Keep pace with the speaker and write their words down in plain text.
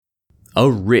A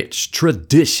rich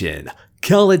tradition.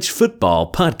 College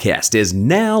Football Podcast is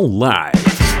now live.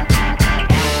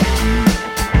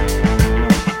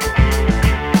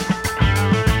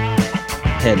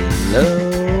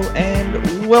 Hello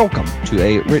and welcome to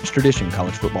a Rich Tradition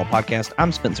College Football Podcast.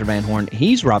 I'm Spencer Van Horn.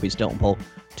 He's Robby Stonepole.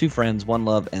 Two friends, one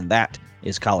love, and that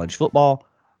is college football.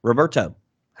 Roberto,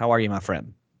 how are you, my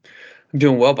friend? I'm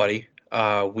doing well, buddy.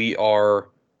 I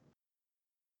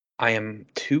am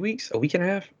a week and a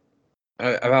half?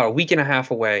 About a week and a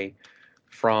half away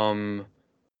from,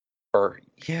 a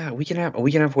week and a half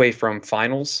away from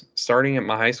finals starting at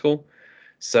my high school.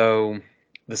 So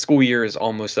the school year is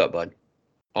almost up, bud.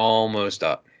 Almost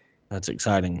up. That's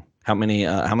exciting. How many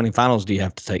finals do you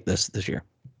have to take this year?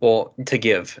 Well, to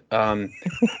give, I'll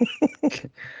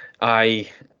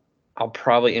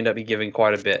probably end up giving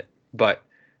quite a bit, but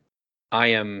I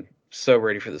am so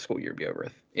ready for the school year to be over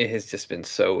with. It has just been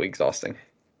so exhausting.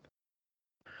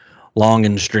 Long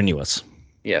and strenuous.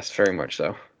 Yes, very much so.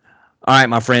 All right,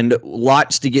 my friend,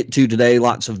 lots to get to today,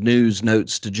 lots of news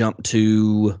notes to jump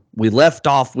to. We left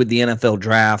off with the NFL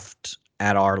draft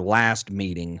at our last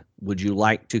meeting. Would you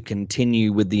like to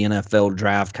continue with the NFL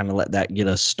draft, kind of let that get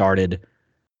us started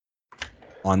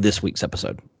on this week's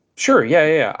episode? Sure,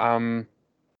 yeah.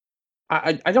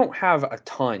 I don't have a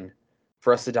ton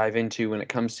for us to dive into when it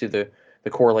comes to the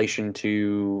correlation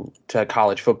to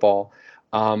college football.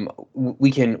 We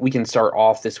can start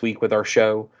off this week with our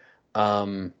show.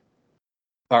 We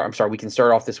can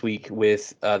start off this week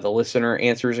with the listener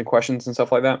answers and questions and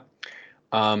stuff like that.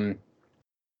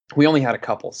 We only had a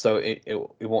couple, so it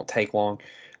won't take long.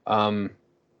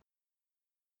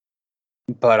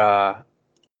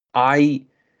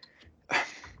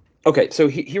 Okay, so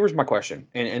here was my question,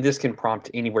 and this can prompt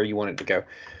anywhere you want it to go.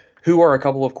 Who are a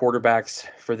couple of quarterbacks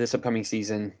for this upcoming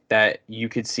season that you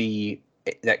could see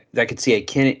that could see a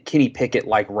Kenny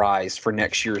Pickett-like rise for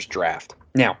next year's draft?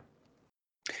 Now,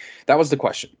 that was the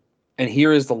question, and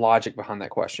here is the logic behind that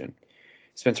question.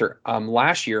 Spencer,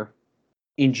 last year,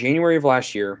 in January of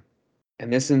last year,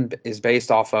 and this is based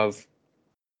off of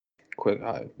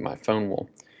my phone will.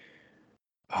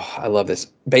 Oh, I love this.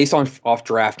 Based off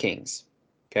DraftKings,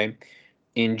 okay?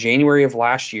 In January of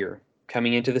last year,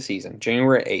 coming into the season,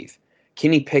 January 8th,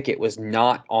 Kenny Pickett was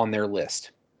not on their list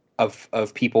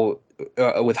of people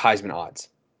with Heisman odds.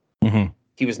 Mm-hmm.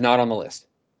 He was not on the list.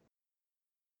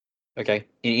 Okay,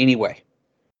 in any way,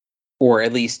 or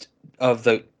at least of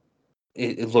the.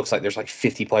 It looks like there's like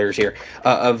 50 players here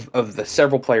of the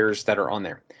several players that are on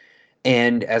there.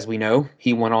 And as we know,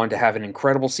 he went on to have an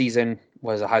incredible season,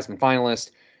 was a Heisman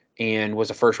finalist, and was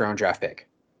a first-round draft pick.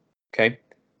 Okay,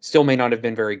 still may not have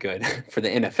been very good for the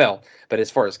NFL, but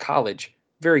as far as college,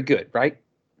 very good, right?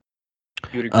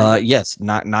 You would agree? Yes,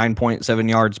 9.7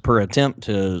 yards per attempt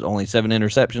to only 7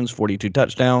 interceptions, 42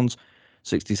 touchdowns,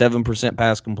 67%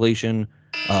 pass completion.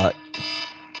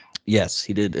 Yes,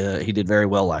 he did. He did very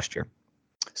well last year.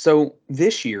 So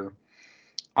this year,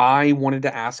 I wanted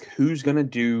to ask who's going to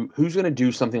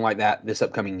do something like that this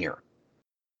upcoming year.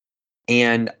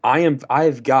 And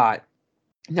I've got.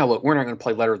 Now, look, we're not going to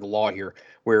play letter of the law here,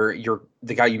 where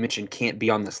the guy you mentioned can't be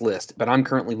on this list. But I'm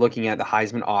currently looking at the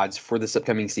Heisman odds for this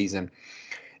upcoming season,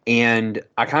 and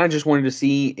I kind of just wanted to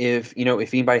see if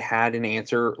anybody had an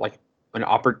answer, like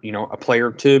a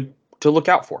player to look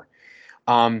out for.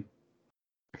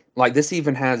 Like this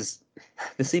even has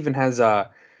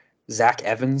Zach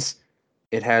Evans.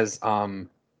 It has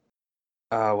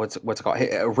what's it called?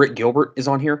 Hey, Rick Gilbert is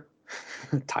on here,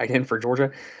 tight end for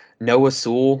Georgia. Noah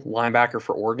Sewell, linebacker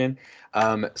for Oregon.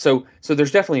 So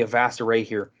there's definitely a vast array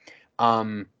here.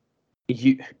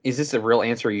 Is this a real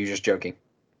answer, or are you just joking?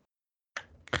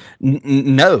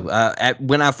 No.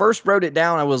 When I first wrote it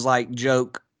down, I was like,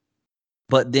 joke.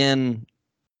 But then,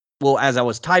 as I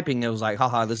was typing, it was like,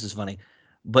 haha, this is funny.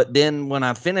 But then when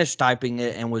I finished typing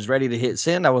it and was ready to hit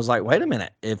send, I was like, wait a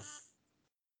minute. If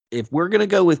we're going to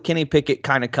go with Kenny Pickett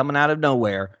kind of coming out of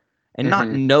nowhere, and not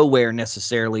nowhere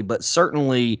necessarily, but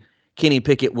certainly Kenny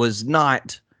Pickett was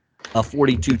not a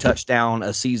 42 touchdown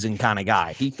a season kind of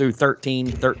guy. He threw 13,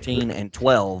 and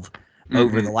 12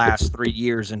 over the last 3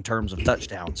 years in terms of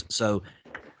touchdowns. So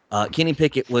Kenny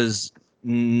Pickett was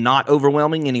not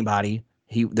overwhelming anybody.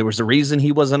 There was a reason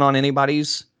he wasn't on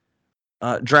anybody's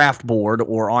draft board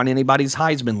or on anybody's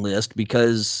Heisman list,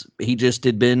 because he just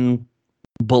had been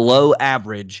below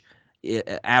average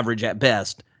at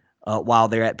best while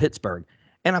they're at Pittsburgh.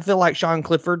 And I feel like Sean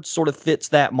Clifford sort of fits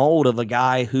that mold of a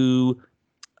guy who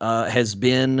has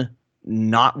been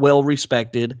not well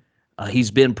respected. He's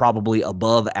been probably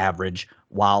above average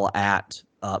while at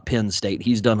Penn State.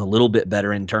 He's done a little bit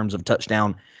better in terms of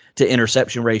touchdown to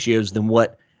interception ratios than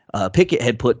what Pickett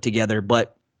had put together.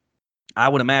 But I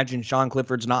would imagine Sean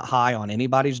Clifford's not high on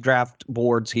anybody's draft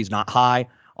boards. He's not high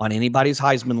on anybody's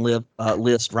Heisman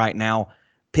list right now.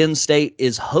 Penn State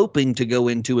is hoping to go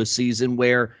into a season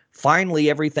where finally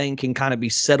everything can kind of be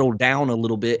settled down a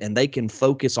little bit and they can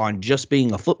focus on just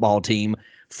being a football team,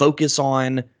 focus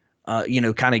on,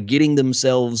 kind of getting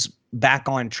themselves back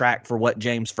on track for what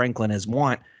James Franklin has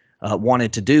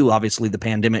wanted to do. Obviously, the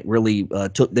pandemic really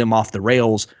took them off the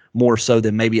rails more so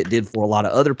than maybe it did for a lot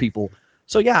of other people.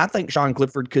 So yeah, I think Sean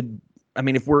Clifford could. I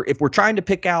mean, if we're trying to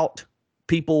pick out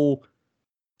people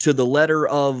to the letter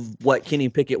of what Kenny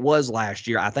Pickett was last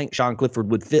year, I think Sean Clifford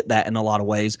would fit that in a lot of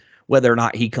ways. Whether or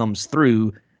not he comes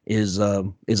through is a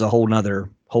whole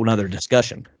nother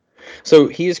discussion. So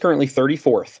he is currently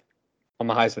 34th on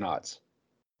the Heisman odds.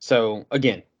 So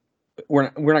again, we're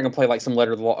not going to play like some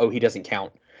letter of the law. Oh, he doesn't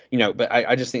count, But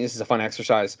I just think this is a fun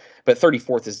exercise. But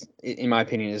 34th is, in my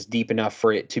opinion, is deep enough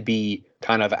for it to be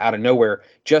kind of out of nowhere,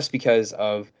 just because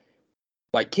of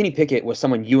like Kenny Pickett was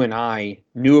someone you and I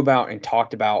knew about and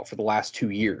talked about for the last 2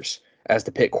 years as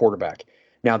the Pitt quarterback.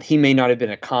 Now, he may not have been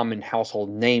a common household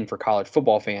name for college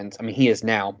football fans. I mean, he is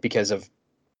now because of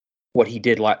what he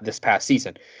did this past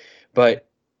season. But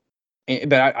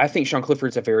I think Sean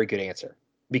Clifford's a very good answer,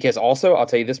 because also I'll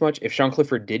tell you this much: if Sean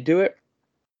Clifford did do it,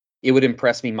 it would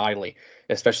impress me mightily,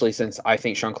 especially since I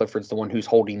think Sean Clifford's the one who's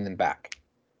holding them back.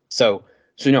 So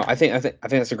no, I think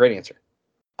that's a great answer.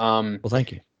 Well,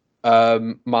 thank you.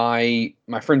 My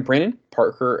friend Brennan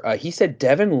Parker, he said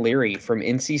Devin Leary from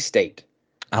NC State.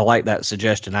 I like that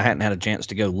suggestion. I hadn't had a chance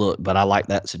to go look, but I like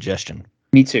that suggestion.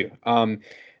 Me too.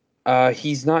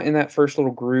 He's not in that first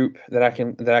little group that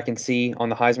I can see on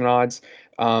the Heisman odds.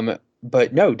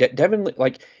 But no, Devin,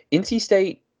 like NC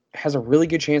State has a really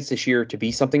good chance this year to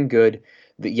be something good.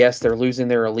 That yes, they're losing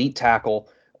their elite tackle,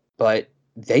 but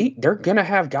they're gonna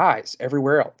have guys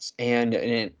everywhere else. And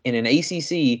in an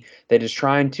ACC that is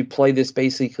trying to play this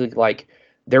basically like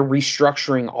they're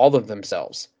restructuring all of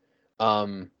themselves.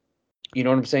 You know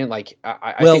what I'm saying? Like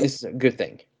I think this is a good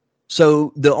thing.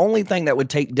 So the only thing that would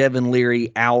take Devin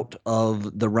Leary out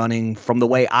of the running, from the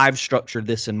way I've structured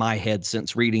this in my head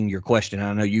since reading your question, and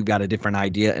I know you've got a different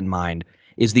idea in mind,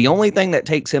 is the only thing that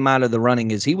takes him out of the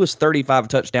running is he was 35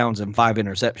 touchdowns and 5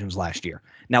 interceptions last year.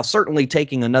 Now, certainly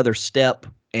taking another step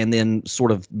and then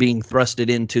sort of being thrusted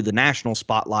into the national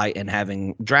spotlight and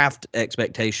having draft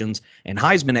expectations and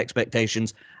Heisman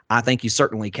expectations, I think he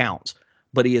certainly counts.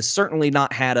 But he has certainly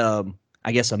not had a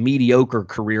mediocre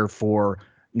career for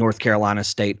North Carolina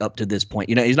State up to this point.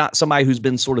 He's not somebody who's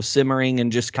been sort of simmering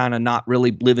and just kind of not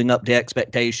really living up to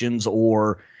expectations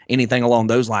or anything along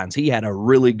those lines. He had a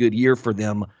really good year for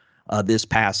them this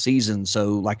past season.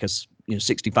 So like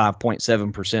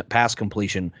 65.7% pass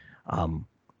completion.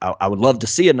 I would love to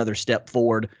see another step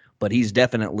forward, but he's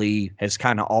definitely has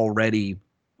kind of already,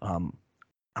 I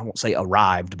won't say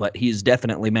arrived, but he's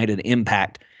definitely made an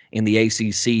impact in the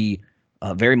ACC,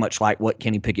 very much like what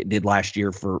Kenny Pickett did last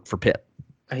year for Pitt.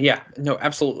 Yeah, no,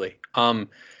 absolutely. And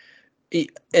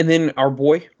then our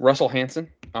boy Russell Hanson.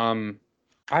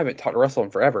 I haven't talked to Russell in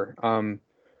forever.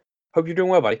 Hope you're doing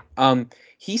well, buddy.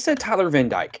 He said Tyler Van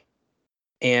Dyke,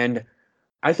 and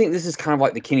I think this is kind of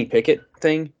like the Kenny Pickett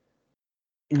thing.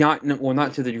 Not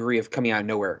to the degree of coming out of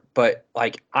nowhere, but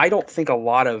like I don't think a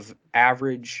lot of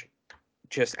average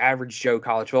Joe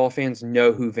college football fans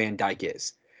know who Van Dyke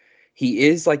is. He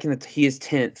is like he is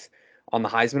 10th on the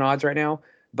Heisman odds right now.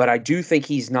 But I do think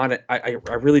he's not. I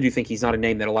really do think he's not a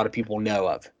name that a lot of people know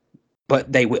of,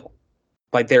 but they will.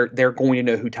 Like they're going to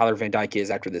know who Tyler Van Dyke is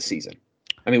after this season.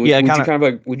 I mean, would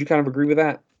you kind of agree with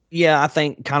that? Yeah, I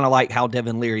think kind of like how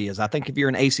Devin Leary is. I think if you're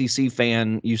an ACC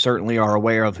fan, you certainly are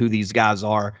aware of who these guys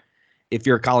are. If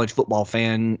you're a college football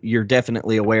fan, you're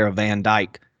definitely aware of Van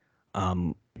Dyke.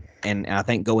 And I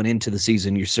think going into the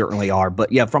season, you certainly are.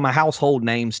 But yeah, from a household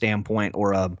name standpoint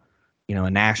or a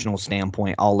national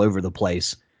standpoint, all over the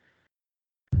place.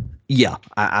 Yeah,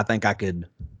 I think I could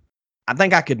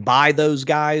buy those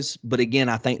guys, but again,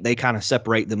 I think they kind of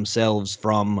separate themselves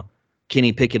from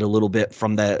Kenny Pickett a little bit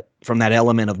from that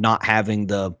element of not having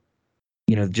the,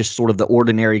 just sort of the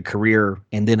ordinary career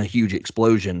and then a huge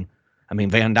explosion. I mean,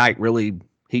 Van Dyke really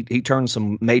he turned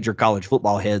some major college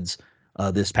football heads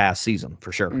this past season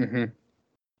for sure.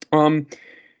 Mm-hmm.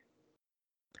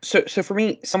 So for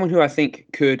me, someone who I think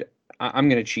could, I'm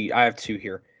going to cheat. I have two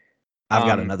here. I've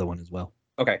got another one as well.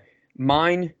 Okay,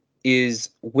 mine is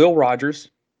Will Rogers.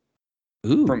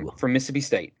 Ooh. From Mississippi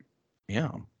State. Yeah.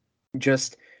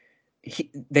 Just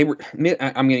y'all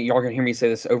gonna hear me say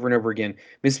this over and over again.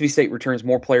 Mississippi State returns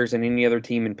more players than any other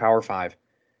team in Power 5,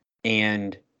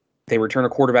 and they return a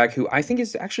quarterback who I think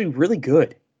is actually really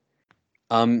good.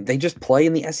 They just play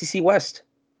in the SEC West.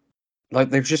 Like,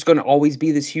 there's just going to always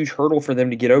be this huge hurdle for them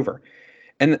to get over.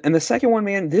 And the second one,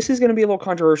 man, this is going to be a little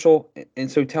controversial. And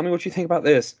so tell me what you think about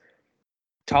this.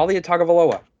 Talia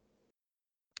Tagovailoa.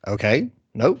 Okay.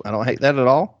 Nope, I don't hate that at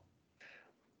all.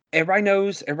 Everybody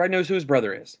knows who his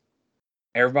brother is.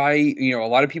 Everybody, a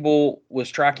lot of people was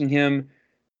tracking him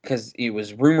because it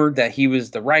was rumored that he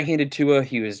was the right-handed Tua.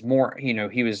 He was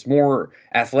more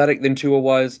athletic than Tua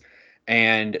was.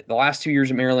 And the last 2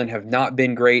 years at Maryland have not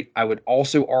been great. I would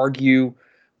also argue,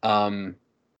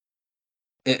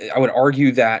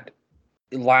 that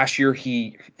last year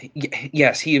he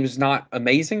was not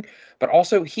amazing, but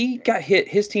also he got hit.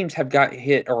 His teams have got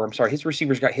hit, or I'm sorry, his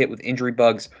receivers got hit with injury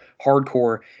bugs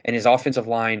hardcore, and his offensive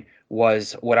line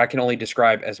was what I can only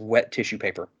describe as wet tissue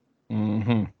paper.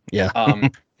 Mm-hmm. Yeah.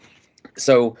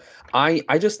 So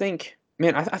I just think,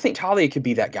 man, I think Talia could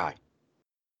be that guy.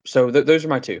 So those are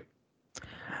my two.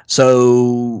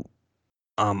 So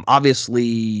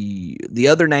obviously, the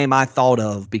other name I thought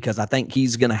of, because I think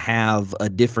he's going to have a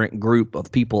different group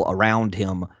of people around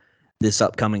him this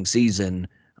upcoming season,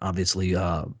 obviously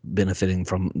benefiting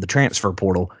from the transfer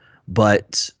portal,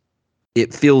 but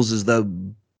it feels as though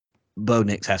Bo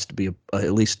Nix has to be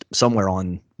at least somewhere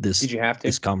on this. Did you have to?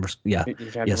 This conversation? Yeah. Did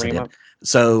you have Yes, to bring I him did. up?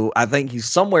 So I think he's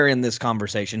somewhere in this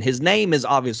conversation. His name is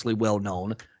obviously well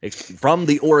known from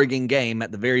the Oregon game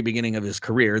at the very beginning of his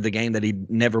career, the game that he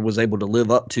never was able to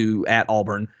live up to at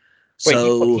Auburn.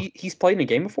 So Wait, he's played in a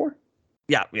game before?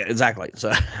 yeah, exactly.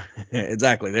 So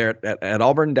exactly, there at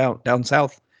Auburn down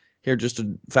south here, just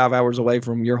 5 hours away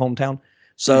from your hometown.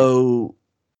 So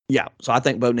yeah, so I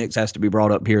think Bo Nix has to be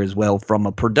brought up here as well from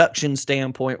a production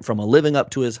standpoint, from a living up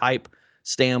to his hype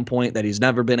standpoint that he's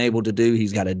never been able to do.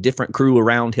 He's got a different crew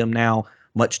around him now,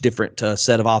 much different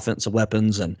set of offensive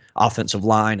weapons and offensive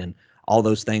line, and all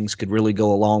those things could really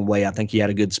go a long way. I think he had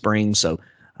a good spring, so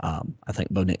I think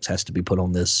Bo Nix has to be put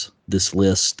on this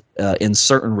list in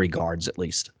certain regards, at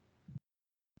least.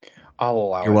 I'll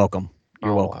allow You're it. welcome.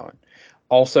 You're I'll welcome. allow it.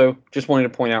 Also, just wanted to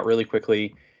point out really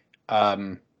quickly,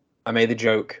 I made the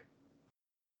joke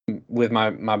with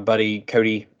my buddy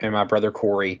Cody and my brother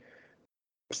Corey,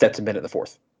 Stetson Bennett the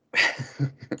fourth.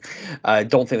 I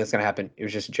don't think that's going to happen. It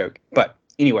was just a joke. But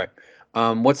anyway,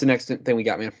 what's the next thing we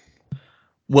got, man?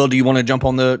 Well, do you want to jump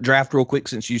on the draft real quick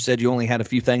since you said you only had a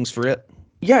few things for it?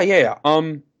 Yeah.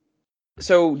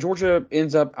 So Georgia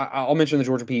ends up, I'll mention the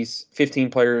Georgia piece,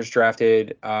 15 players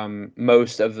drafted,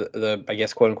 most of the I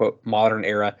guess, quote unquote, modern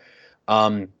era.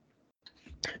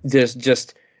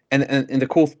 Just and the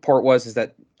cool part is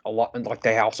that a lot, like,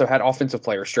 they also had offensive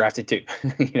players drafted too.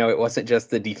 It wasn't just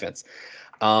the defense.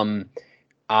 We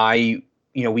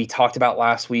talked about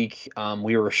last week.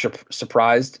 We were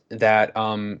surprised that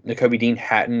Nakobe Dean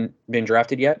hadn't been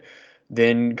drafted yet,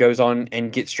 then goes on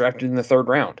and gets drafted in the third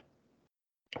round,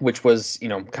 which was,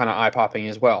 kind of eye popping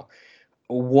as well.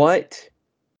 Like,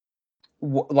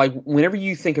 whenever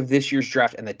you think of this year's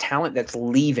draft and the talent that's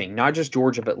leaving, not just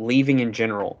Georgia, but leaving in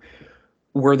general,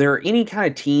 were there any kind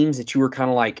of teams that you were kind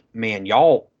of like, man,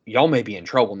 y'all may be in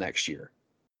trouble next year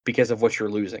because of what you're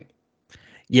losing?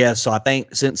 Yeah, so I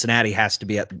think Cincinnati has to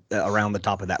be at around the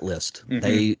top of that list.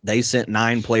 Mm-hmm. They sent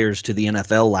 9 players to the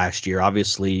NFL last year.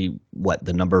 Obviously,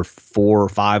 the number 4 or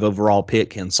 5 overall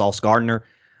pick in Sauce Gardner,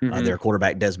 Mm-hmm. their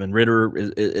quarterback Desmond Ritter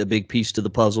is a big piece to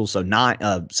the puzzle. So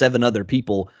 7 other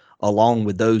people along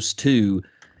with those 2.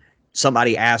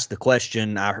 Somebody asked the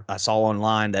question I saw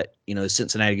online that is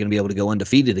Cincinnati going to be able to go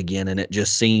undefeated again, and it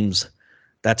just seems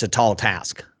that's a tall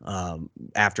task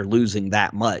after losing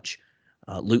that much.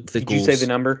 Luke Fickell's. Did you say the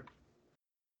number?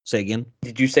 Say again?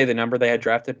 Did you say the number they had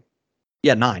drafted?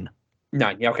 Yeah, 9.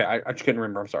 9. Yeah, okay. I just couldn't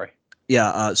remember. I'm sorry.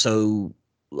 Yeah, so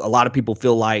a lot of people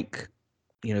feel like,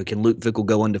 can Luke Fickell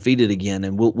go undefeated again?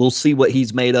 And we'll see what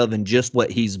he's made of and just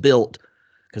what he's built,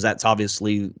 because that's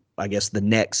obviously, I guess, the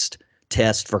next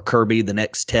test for Kirby, the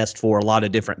next test for a lot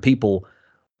of different people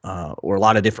or a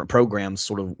lot of different programs.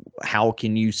 Sort of, how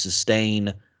can you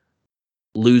sustain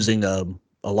losing a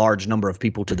large number of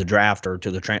people to the draft or to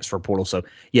the transfer portal? So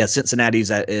yeah, Cincinnati's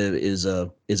is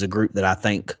a group that I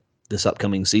think this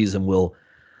upcoming season we'll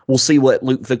see what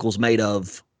Luke Fickell's made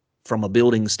of from a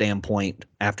building standpoint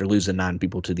after losing 9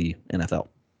 people to the NFL.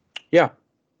 Yeah,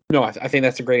 no, I think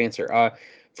that's a great answer.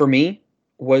 For me,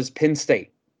 was Penn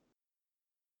State.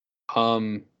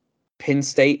 Penn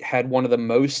State had one of the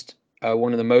most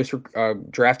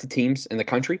drafted teams in the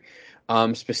country,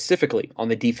 specifically on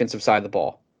the defensive side of the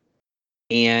ball.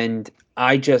 And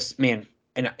I just, man,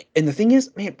 and the thing is,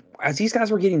 man, as these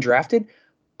guys were getting drafted,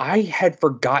 I had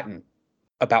forgotten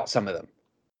about some of them.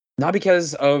 Not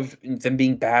because of them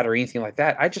being bad or anything like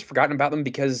that. I just forgotten about them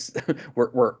because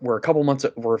we're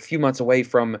a few months away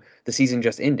from the season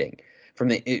just ending, from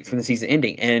the season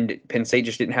ending, and Penn State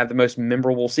just didn't have the most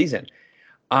memorable season.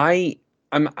 I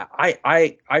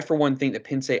for one think that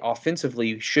Penn State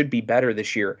offensively should be better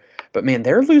this year, but man,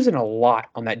 they're losing a lot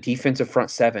on that defensive front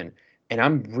seven, and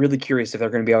I'm really curious if they're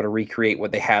going to be able to recreate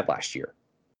what they had last year.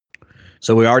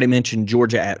 So we already mentioned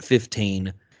Georgia at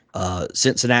 15.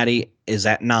 Cincinnati is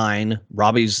at 9.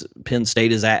 Robbie's Penn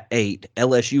State is at 8.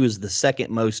 LSU is the second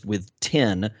most with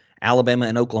 10. Alabama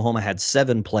and Oklahoma had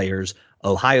 7 players.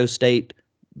 Ohio State,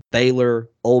 Baylor,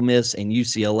 Ole Miss, and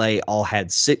UCLA all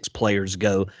had 6 players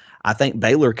go. I think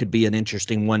Baylor could be an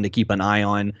interesting one to keep an eye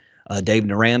on. Dave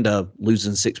Naranda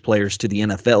losing 6 players to the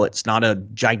NFL. It's not a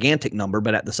gigantic number,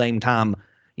 but at the same time,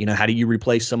 how do you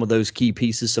replace some of those key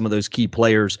pieces, some of those key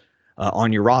players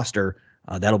on your roster?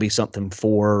 That'll be something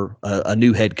for a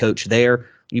new head coach there.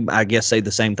 You, I guess, say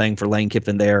the same thing for Lane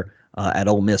Kiffin there at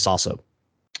Ole Miss also.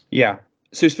 Yeah.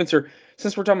 So Spencer,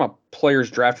 since we're talking about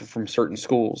players drafted from certain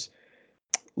schools,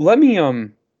 let me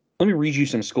read you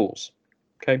some schools.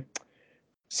 Okay.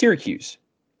 Syracuse,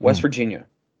 West Virginia,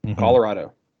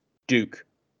 Colorado, Duke,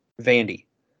 Vandy,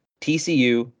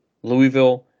 TCU,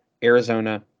 Louisville,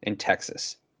 Arizona, and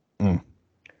Texas. Do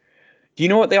you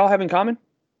know what they all have in common?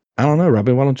 I don't know,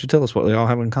 Robbie. Why don't you tell us what they all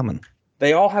have in common?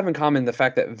 They all have in common the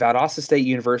fact that Valdosta State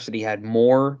University had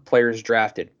more players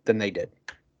drafted than they did.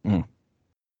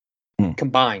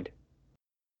 Combined.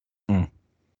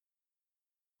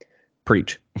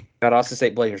 Preach. Valdosta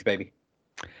State Blazers, baby.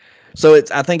 So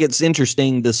I think it's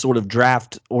interesting, this sort of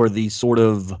draft, or the sort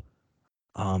of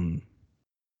oh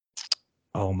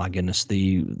my goodness,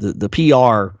 the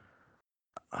PR.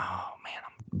 Oh man,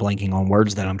 I'm blanking on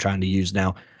words that I'm trying to use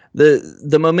now.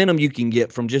 The momentum you can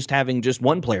get from just having just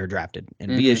one player drafted,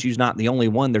 and VSU's not the only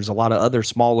one. There's a lot of other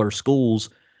smaller schools.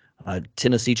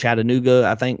 Tennessee Chattanooga,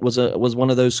 I think, was one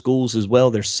of those schools as well.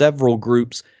 There's several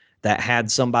groups that had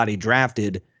somebody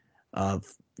drafted,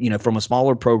 from a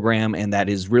smaller program, and that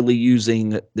is really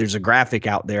using. There's a graphic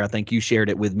out there. I think you shared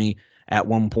it with me at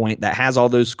one point that has all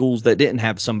those schools that didn't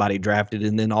have somebody drafted,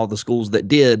 and then all the schools that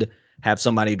did have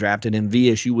somebody drafted, and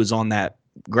VSU was on that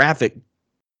graphic.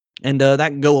 And that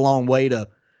can go a long way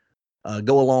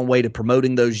to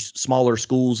promoting those smaller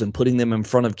schools and putting them in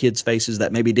front of kids' faces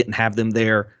that maybe didn't have them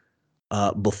there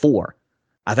before.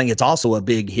 I think it's also a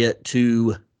big hit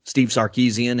to Steve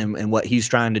Sarkisian and what he's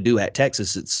trying to do at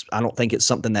Texas. I don't think it's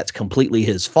something that's completely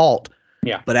his fault.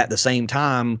 Yeah. But at the same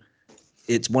time,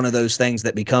 it's one of those things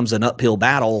that becomes an uphill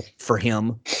battle for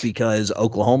him, because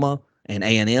Oklahoma and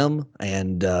A&M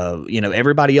and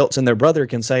everybody else and their brother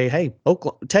can say, hey,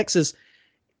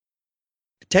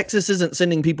 Texas isn't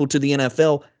sending people to the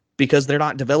NFL because they're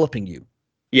not developing you.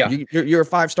 Yeah. You're a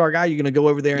 5-star guy. You're going to go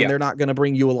over there and they're not going to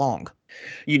bring you along.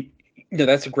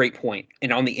 That's a great point.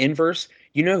 And on the inverse,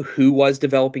 you know who was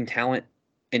developing talent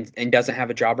and doesn't have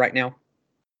a job right now?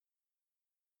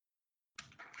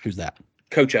 Who's that?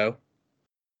 Coach O.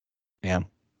 Yeah.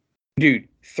 Dude,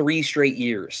 3 straight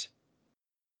years.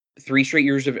 3 straight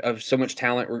years of so much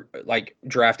talent like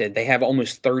drafted. They have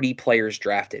almost 30 players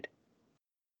drafted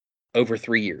over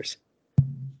 3 years.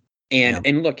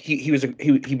 And look, he was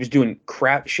doing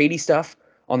shady stuff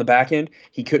on the back end.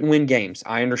 He couldn't win games.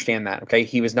 I understand that. Okay.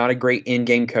 He was not a great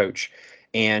in-game coach.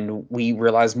 And we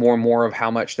realized more and more of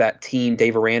how much that team,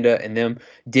 Dave Aranda and them,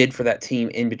 did for that team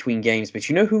in between games. But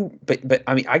you know who? But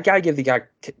I mean, I gotta give the guy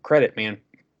credit, man.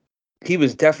 He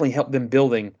was definitely helped them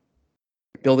building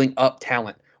up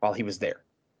talent while he was there.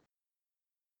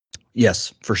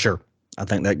 Yes, for sure. I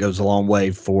think that goes a long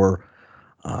way for,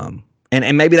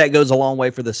 and maybe that goes a long way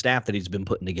for the staff that he's been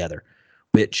putting together,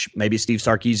 which maybe Steve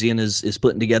Sarkisian is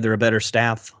putting together a better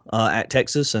staff at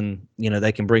Texas, and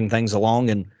they can bring things along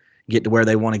and get to where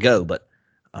they want to go. But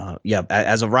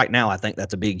as of right now, I think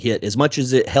that's a big hit. As much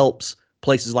as it helps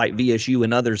places like VSU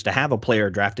and others to have a player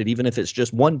drafted, even if it's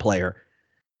just one player,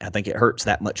 I think it hurts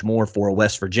that much more for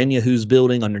West Virginia, who's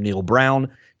building under Neil Brown.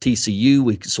 TCU,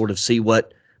 we can sort of see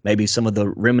what maybe some of the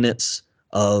remnants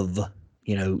of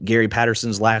Gary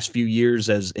Patterson's last few years,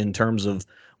 as in terms of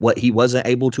what he wasn't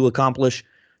able to accomplish.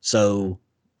 So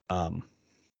I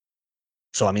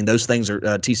mean, those things are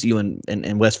TCU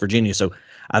and West Virginia. So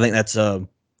I think that's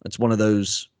one of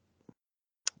those,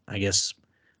 I guess,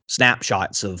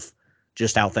 snapshots of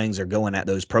just how things are going at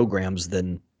those programs,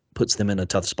 then puts them in a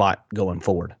tough spot going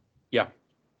forward. Yeah.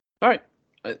 All right.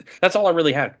 That's all I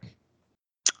really had.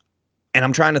 And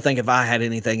I'm trying to think if I had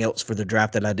anything else for the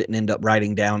draft that I didn't end up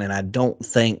writing down, and I don't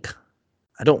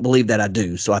believe that I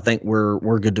do. So I think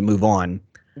we're good to move on.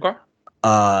 Okay.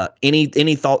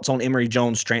 Any thoughts on Emory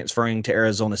Jones transferring to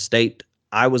Arizona State?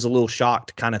 I was a little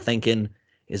shocked, kind of thinking,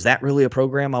 is that really a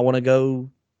program I want to go?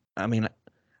 I mean,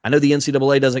 I know the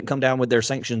NCAA doesn't come down with their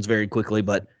sanctions very quickly,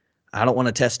 but I don't want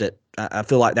to test it. I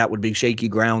feel like that would be shaky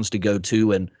grounds to go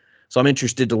to, and so I'm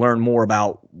interested to learn more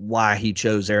about why he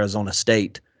chose Arizona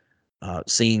State,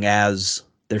 seeing as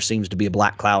there seems to be a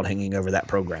black cloud hanging over that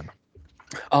program.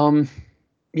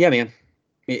 Yeah, man,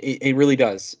 it really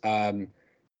does.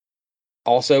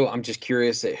 Also, I'm just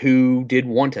curious at who did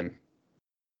want him.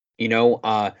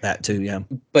 That too, yeah.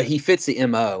 But he fits the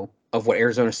MO of what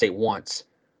Arizona State wants.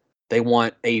 They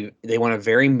want a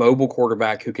very mobile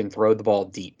quarterback who can throw the ball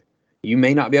deep. You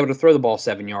may not be able to throw the ball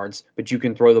 7 yards, but you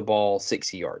can throw the ball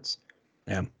 60 yards.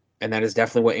 Yeah. And that is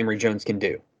definitely what Emory Jones can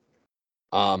do.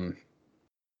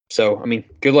 So, I mean,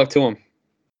 good luck to him.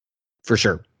 For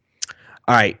sure.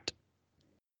 All right.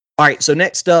 So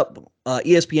next up,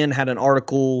 ESPN had an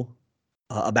article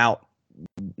about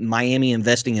Miami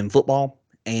investing in football.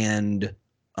 And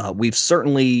we've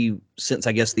certainly, since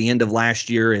I guess the end of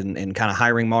last year and kind of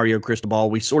hiring Mario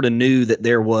Cristobal, we sort of knew that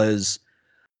there was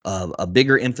a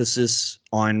bigger emphasis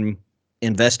on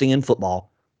investing in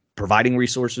football, providing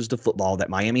resources to football, that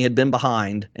Miami had been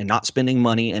behind and not spending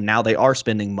money. And now they are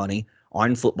spending money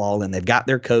on football, and they've got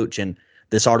their coach. And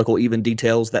this article even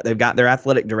details that they've got their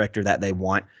athletic director that they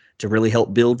want to really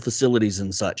help build facilities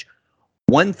and such.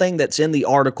 One thing that's in the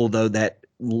article, though, that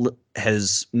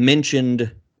has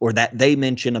mentioned, or that they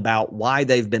mention about why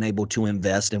they've been able to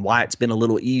invest and why it's been a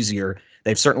little easier.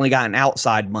 They've certainly gotten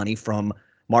outside money from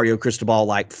Mario Cristobal,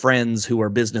 like friends who are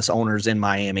business owners in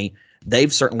Miami.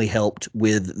 They've certainly helped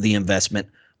with the investment,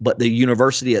 but the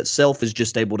university itself is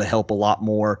just able to help a lot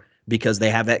more because they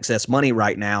have excess money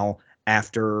right now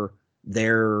after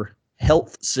their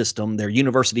health system, their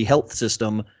university health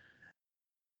system,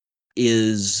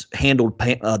 is handled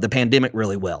the pandemic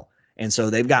really well. And so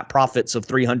they've got profits of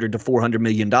 $300 to $400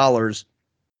 million,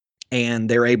 and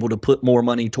they're able to put more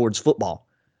money towards football.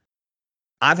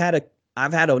 I've had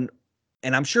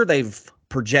and I'm sure they've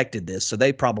projected this, so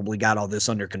they probably got all this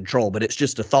under control, but it's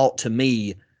just a thought to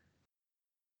me.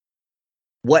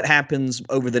 What happens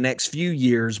over the next few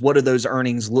years? What do those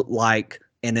earnings look like?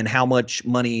 And then how much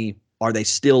money are they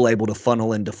still able to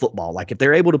funnel into football? Like if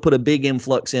they're able to put a big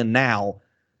influx in now,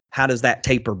 how does that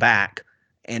taper back?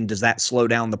 And does that slow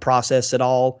down the process at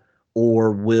all?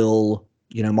 Or will,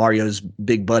 Mario's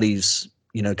big buddies,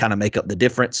 kind of make up the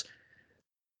difference?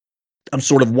 I'm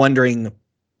sort of wondering,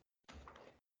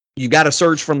 you got a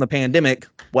surge from the pandemic.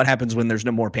 What happens when there's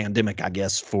no more pandemic, I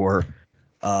guess, for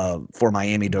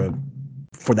Miami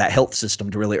for that health system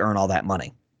to really earn all that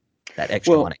money, that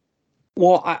extra money?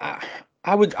 Well,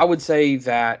 I would say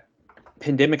that,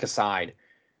 pandemic aside,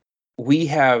 we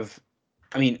have,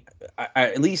 I mean,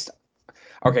 at least,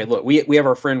 okay, look, we have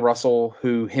our friend Russell,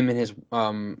 who him and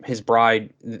his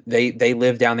bride, they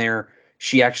live down there.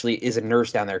 She actually is a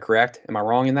nurse down there, correct? Am I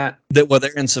wrong in that? Well,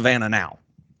 they're in Savannah now.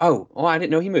 Oh, I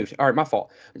didn't know he moved. All right, my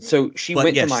fault. So she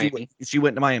went to Miami. She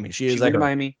went to Miami. She went to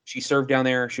Miami. She served down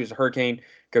there. She was a hurricane,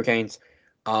 go Canes.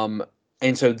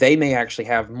 And so they may actually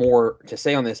have more to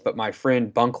say on this, but my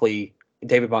friend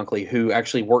David Bunkley, who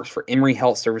actually works for Emory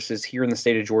Health Services here in the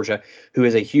state of Georgia, who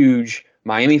is a huge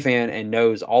Miami fan and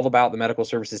knows all about the medical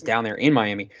services down there in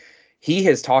Miami, he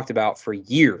has talked about for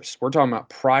years, we're talking about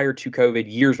prior to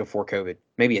COVID, years before COVID,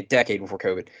 maybe a decade before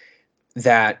COVID,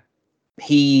 that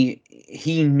he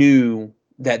knew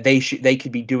that they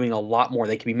could be doing a lot more.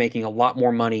 They could be making a lot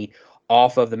more money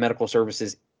off of the medical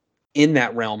services in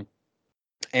that realm,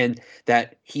 and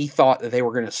that he thought that they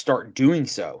were going to start doing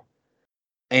so.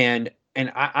 And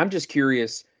I'm just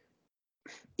curious,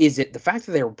 is it the fact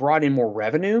that they were brought in more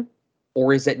revenue,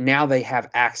 or is it now they have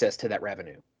access to that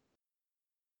revenue?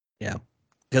 Yeah,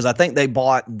 because I think they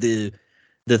bought the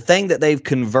thing that they've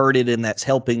converted, and that's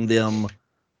helping them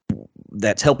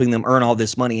earn all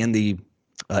this money. In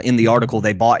the article,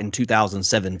 they bought in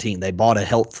 2017. They bought a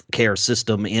healthcare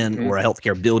system or a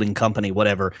healthcare building company,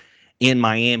 whatever, in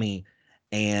Miami,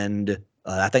 and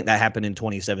I think that happened in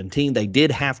 2017. They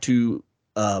did have to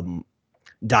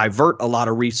divert a lot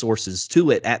of resources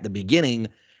to it at the beginning,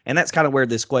 and that's kind of where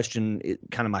this question,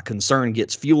 kind of my concern,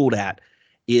 gets fueled at.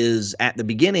 Is at the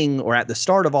beginning, or at the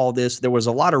start of all this, there was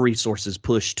a lot of resources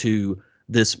pushed to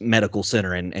this medical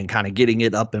center and kind of getting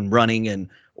it up and running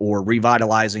or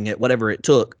revitalizing it, whatever it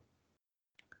took.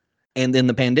 And then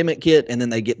the pandemic hit, and then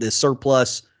they get this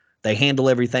surplus. They handle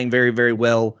everything very, very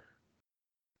well,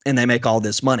 and they make all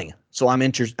this money. So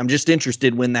I'm just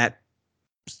interested, when that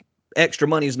extra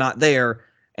money is not there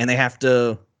and they have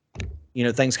to,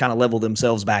 things kind of level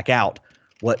themselves back out.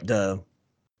 What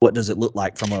does it look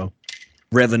like from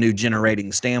revenue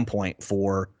generating standpoint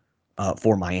for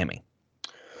Miami.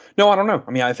 No, I don't know.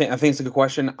 I mean, I think it's a good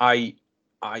question. I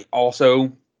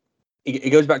also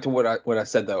it goes back to what I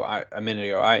said though a minute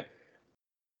ago.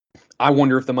 I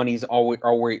wonder if the money's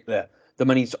the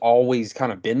money's always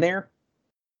kind of been there,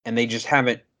 and they just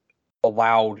haven't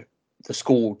allowed the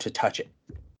school to touch it.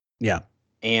 Yeah.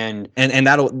 And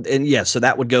so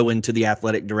that would go into the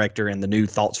athletic director and the new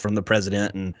thoughts from the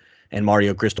president and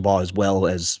Mario Cristobal, as well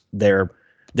as they're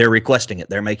requesting it.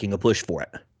 They're making a push for it.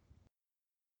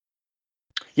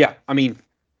 Yeah, I mean,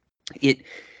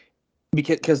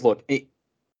 because look,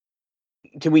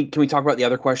 can we talk about the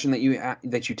other question that you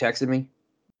texted me?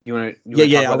 You want to?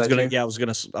 Yeah. I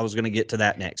was gonna get to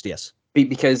that next. Yes.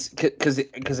 Because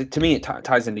to me it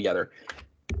ties in together.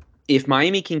 If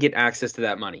Miami can get access to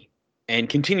that money and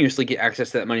continuously get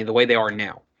access to that money the way they are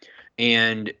now,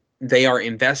 and they are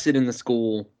invested in the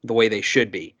school the way they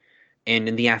should be, and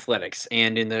in the athletics,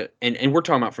 and in the and we're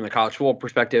talking about from the college football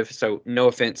perspective. So no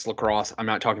offense, lacrosse. I'm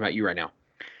not talking about you right now.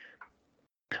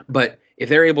 But if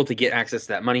they're able to get access to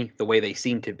that money the way they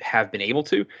seem to have been able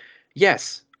to,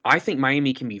 yes, I think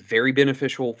Miami can be very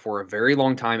beneficial for a very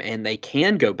long time, and they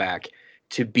can go back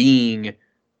to being,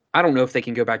 I don't know if they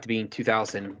can go back to being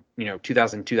 2000,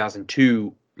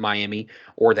 2002 Miami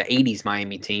or the 80s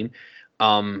Miami team.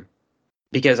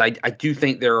 Because I do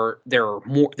think there are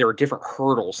different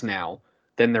hurdles now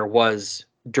than there was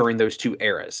during those two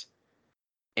eras.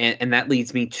 And that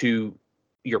leads me to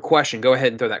your question. Go ahead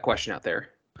and throw that question out there.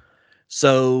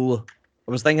 So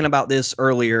I was thinking about this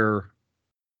earlier,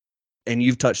 and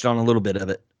you've touched on a little bit of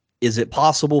it. Is it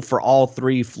possible for all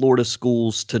three Florida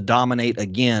schools to dominate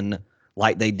again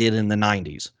like they did in the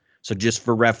 90s? So just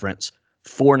for reference,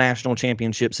 4 national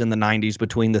championships in the 90s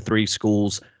between the three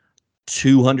schools,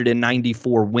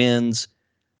 294 wins,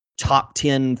 top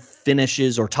 10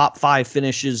 finishes or top 5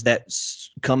 finishes that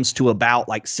comes to about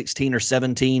like 16 or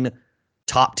 17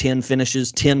 top 10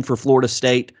 finishes, 10 for Florida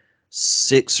State,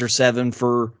 6 or 7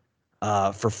 for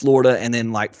Florida, and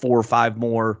then like 4 or 5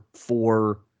 more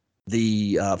for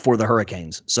the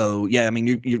Hurricanes. So yeah, I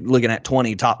mean you're looking at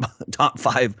 20 top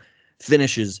 5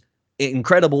 finishes.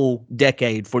 Incredible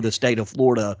decade for the state of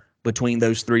Florida between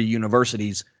those three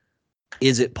universities.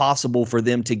 Is it possible for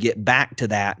them to get back to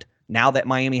that now that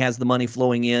Miami has the money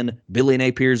flowing in? Billy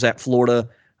Napier's at Florida.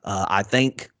 I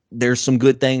think there's some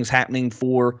good things happening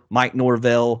for Mike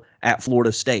Norvell at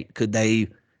Florida State.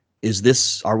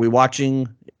 Are we watching,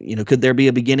 could there be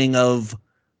a beginning of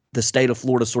the state of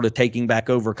Florida sort of taking back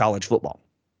over college football?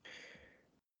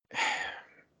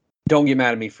 Don't get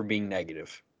mad at me for being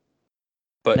negative.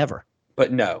 But never.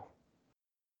 But no.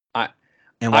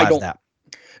 And why is that?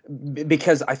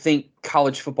 Because I think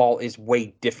college football is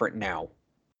way different now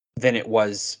than it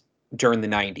was during the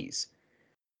 90s.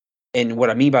 And what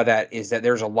I mean by that is that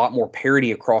there's a lot more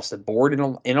parity across the board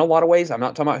in a lot of ways. I'm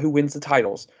not talking about who wins the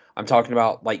titles. I'm talking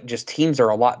about like just teams are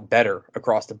a lot better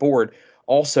across the board.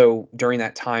 Also, during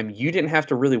that time, you didn't have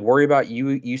to really worry about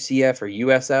UCF or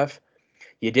USF.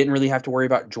 You didn't really have to worry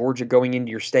about Georgia going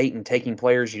into your state and taking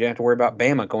players. You didn't have to worry about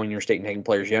Bama going into your state and taking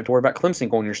players. You didn't have to worry about Clemson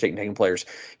going into your state and taking players.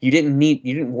 You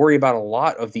didn't worry about a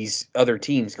lot of these other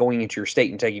teams going into your state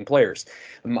and taking players.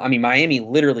 I mean, Miami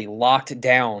literally locked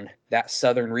down that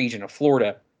southern region of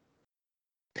Florida.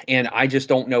 And I just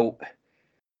don't know.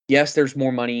 Yes, there's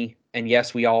more money. And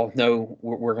yes, we all know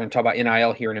we're going to talk about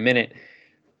NIL here in a minute.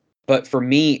 But for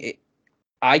me,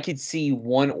 I could see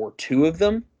one or two of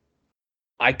them.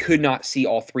 I could not see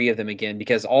all three of them again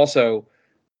because also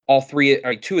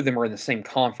two of them are in the same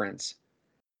conference.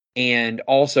 And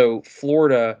also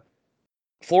Florida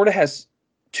has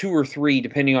 2 or 3,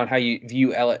 depending on how you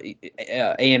view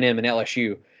A&M and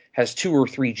LSU, has 2 or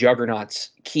 3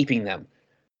 juggernauts keeping them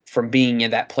from being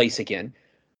in that place again,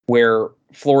 where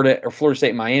Florida State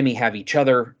and Miami have each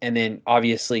other. And then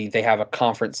obviously they have a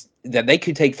conference that they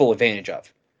could take full advantage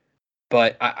of.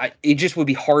 But it just would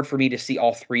be hard for me to see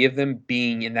all three of them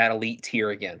being in that elite tier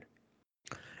again.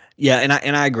 Yeah,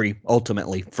 and I agree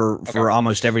ultimately for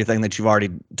almost everything that you've already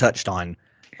touched on.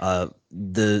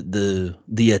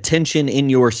 The attention in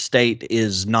your state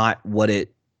is not what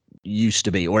it used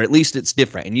to be, or at least it's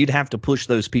different, and you'd have to push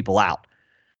those people out.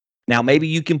 Now, maybe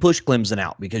you can push Clemson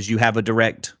out because you have a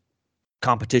direct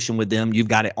competition with them. You've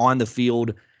got it on the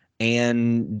field,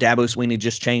 and Dabo Swinney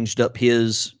just changed up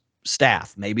his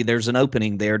staff. Maybe there's an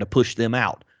opening there to push them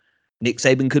out. Nick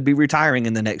Saban could be retiring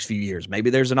in the next few years.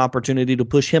 Maybe there's an opportunity to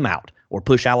push him out or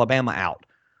push Alabama out.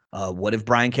 What if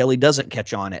Brian Kelly doesn't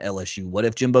catch on at LSU? What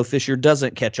if Jimbo Fisher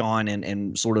doesn't catch on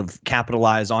and sort of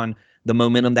capitalize on the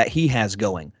momentum that he has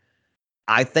going?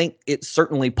 I think it's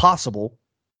certainly possible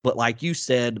But like you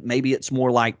said, maybe it's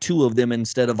more like 2 of them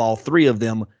instead of all 3 of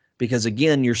them, because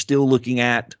again, you're still looking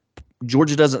at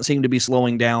Georgia doesn't seem to be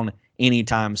slowing down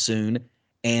anytime soon.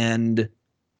 And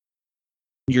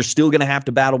you're still going to have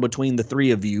to battle between the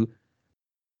 3 of you.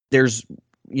 There's,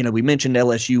 we mentioned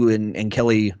LSU and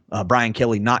Kelly, Brian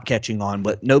Kelly not catching on,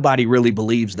 but nobody really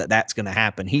believes that that's going to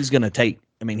happen. He's going to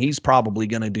he's probably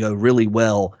going to go really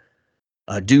well,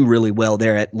 do really well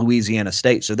there at Louisiana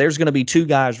State. So there's going to be 2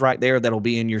 guys right there that'll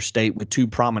be in your state with 2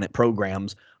 prominent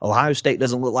programs. Ohio State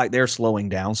doesn't look like they're slowing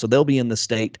down, so they'll be in the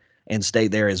state and stay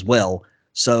there as well.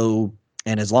 So,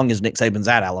 and as long as Nick Saban's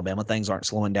at Alabama, things aren't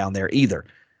slowing down there either.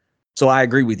 So I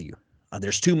agree with you.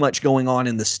 There's too much going on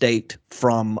in the state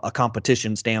from a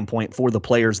competition standpoint for the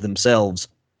players themselves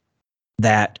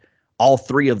that all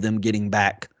 3 of them getting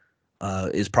back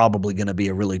is probably going to be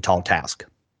a really tall task.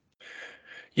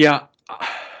 Yeah.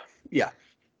 Yeah.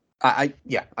 I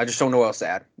just don't know what else to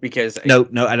add because no,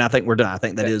 and I think we're done. I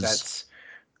think that's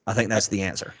the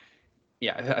answer.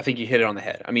 Yeah, I think you hit it on the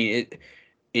head. I mean,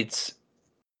 it's.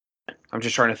 I'm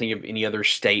just trying to think of any other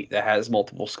state that has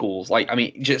multiple schools. Like, I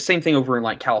mean, just same thing over in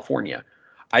like California.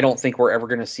 I don't think we're ever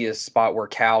going to see a spot where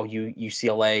Cal,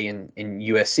 UCLA, and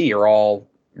USC are all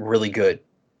really good,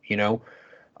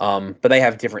 But they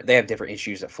have different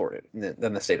issues at Florida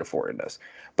than the state of Florida does.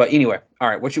 But anyway, all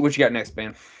right, what you got next,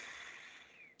 Ben?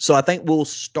 So I think we'll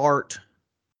start.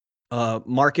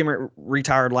 Mark Emmert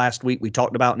retired last week. We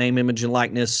talked about name, image, and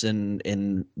likeness, we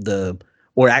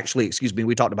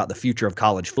talked about the future of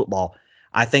college football.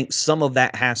 I think some of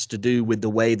that has to do with the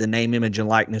way the name, image, and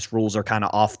likeness rules are kind of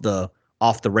off the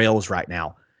rails right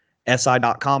now.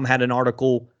 SI.com had an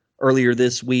article earlier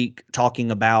this week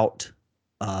talking about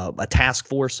a task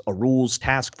force, a rules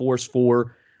task force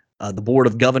for the Board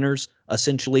of Governors,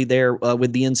 essentially there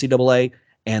with the NCAA,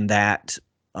 and that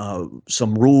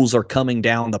some rules are coming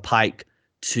down the pike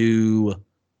to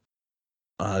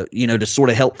sort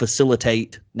of help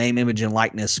facilitate name, image, and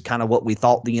likeness, kind of what we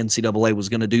thought the NCAA was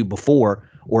going to do before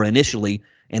or initially,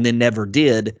 and then never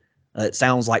did. It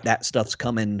sounds like that stuff's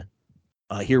coming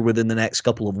here within the next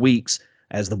couple of weeks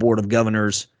as the Board of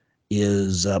Governors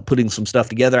is putting some stuff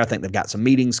together. I think they've got some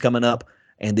meetings coming up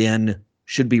and then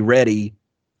should be ready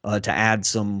to add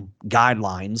some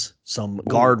guidelines, some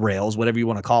guardrails, whatever you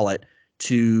want to call it,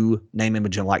 to name,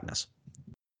 image, and likeness.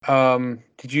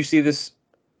 Did you see this?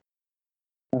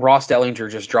 Ross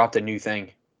Dellinger just dropped a new thing.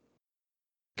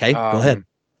 Okay, go ahead.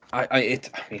 It's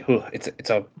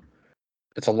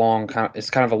a long kind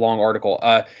of a long article.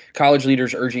 College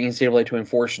leaders urging NCAA to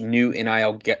enforce new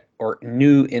NIL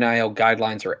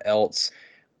guidelines or else.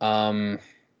 More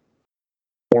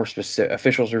specific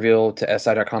officials reveal to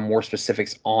SI.com more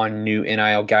specifics on new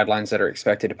NIL guidelines that are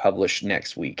expected to publish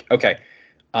next week. Okay.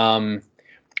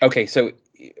 Okay, so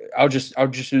I'll just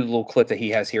do the little clip that he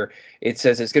has here. It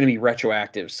says it's going to be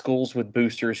retroactive. Schools with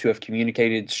boosters who have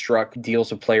struck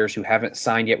deals with players who haven't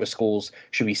signed yet with schools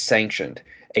should be sanctioned,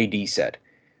 AD said.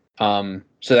 So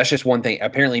that's just one thing.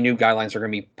 Apparently new guidelines are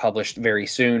going to be published very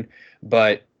soon,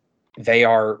 but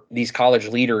these college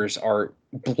leaders are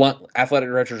athletic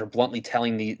directors are bluntly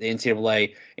telling the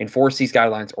NCAA enforce these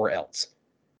guidelines or else.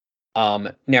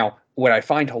 Now, what I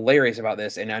find hilarious about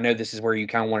this, and I know this is where you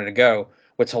kind of wanted to go,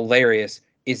 what's hilarious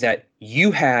is that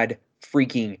you had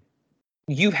 70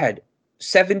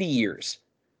 years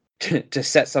to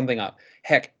set something up.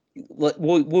 Heck,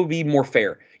 we'll be more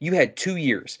fair. You had 2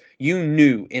 years. You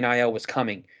knew NIL was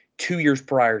coming 2 years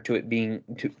prior to it being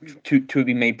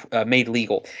made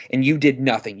legal, and you did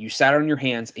nothing. You sat on your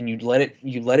hands and you let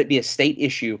it be a state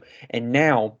issue, and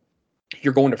now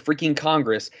you're going to freaking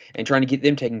Congress and trying to get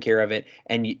them taken care of it,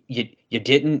 and you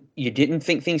didn't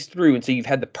think things through, and so you've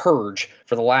had the purge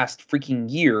for the last freaking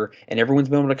year, and everyone's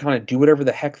been able to kind of do whatever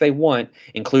the heck they want,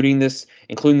 including this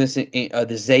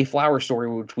the Zay Flower story,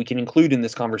 which we can include in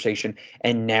this conversation.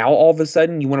 And now all of a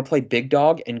sudden you want to play big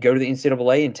dog and go to the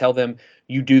NCAA and tell them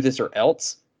you do this or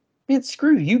else? Man,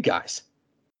 screw you guys.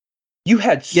 You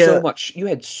had so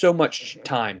much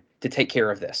time to take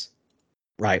care of this.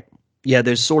 Right. Yeah,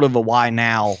 there's sort of a why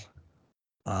now.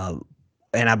 And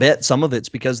I bet some of it's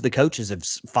because the coaches have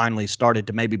finally started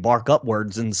to maybe bark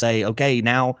upwards and say, okay,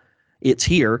 now it's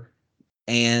here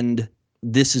and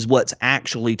this is what's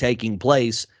actually taking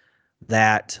place,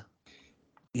 that,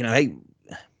 hey,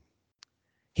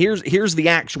 here's the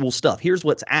actual stuff. Here's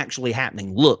what's actually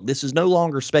happening. Look, this is no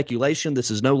longer speculation.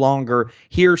 This is no longer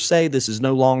hearsay. This is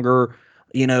no longer,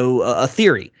 a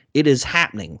theory. It is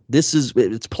happening.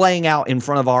 It's playing out in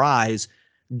front of our eyes.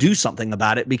 Do something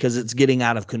about it because it's getting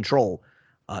out of control.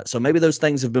 So maybe those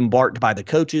things have been barked by the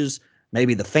coaches.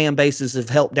 Maybe the fan bases have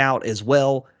helped out as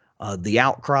well. The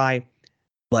outcry.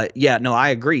 But yeah, no, I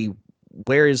agree.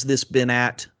 Where has this been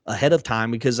at ahead of time?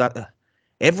 Because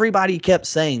everybody kept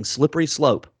saying slippery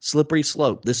slope, slippery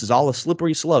slope. This is all a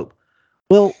slippery slope.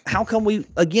 Well, how come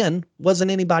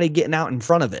wasn't anybody getting out in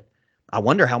front of it? I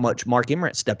wonder how much Mark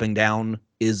Emmert stepping down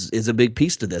is a big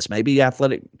piece to this. Maybe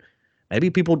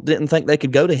people didn't think they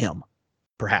could go to him,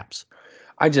 perhaps.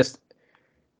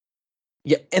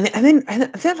 Yeah, and then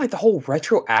like the whole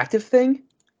retroactive thing.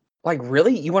 Like,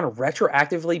 really? You want to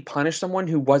retroactively punish someone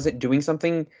who wasn't doing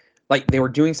something, like they were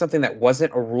doing something that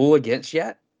wasn't a rule against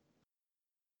yet?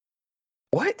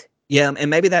 What? Yeah, and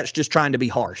maybe that's just trying to be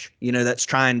harsh. That's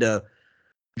trying to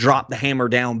drop the hammer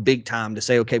down big time to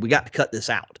say, okay, we got to cut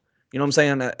this out. You know what I'm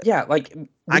saying? Yeah, like,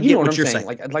 I you get know what what I'm you're saying.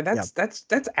 saying. Like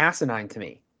that's asinine to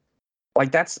me.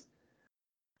 Like that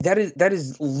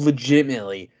is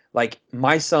legitimately like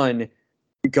my son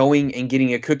going and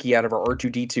getting a cookie out of our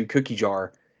R2D2 cookie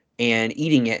jar and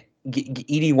eating it,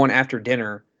 eating one after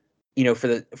dinner, for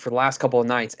the last couple of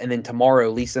nights, and then tomorrow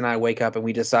Lisa and I wake up and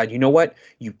we decide, you know what,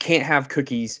 you can't have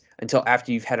cookies until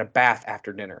after you've had a bath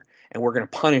after dinner, and we're going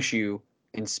to punish you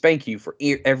and spank you for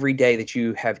every day that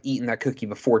you have eaten that cookie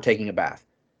before taking a bath.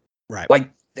 Right.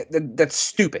 Like that's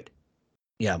stupid.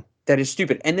 Yeah. That is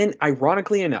stupid. And then,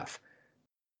 ironically enough,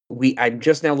 I'm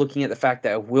just now looking at the fact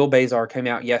that Will Bazar came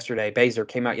out yesterday. Bazer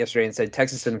came out yesterday and said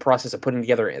Texas is in the process of putting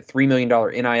together a $3 million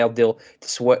NIL deal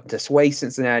to sway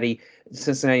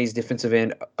Cincinnati's defensive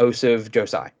end, Osif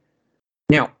Josai.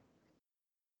 Now,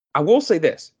 I will say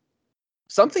this.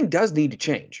 Something does need to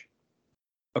change.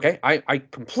 Okay? I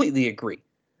completely agree.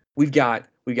 We've got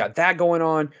that going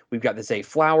on. We've got the Zay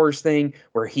Flowers thing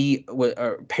where he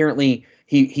apparently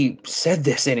he said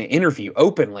this in an interview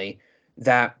openly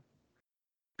that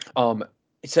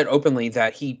said openly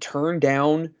that he turned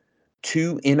down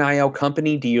 2 NIL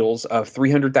company deals of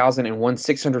 $300,000 and one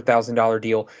 $600,000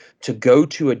 deal to go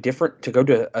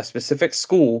to a specific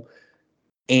school,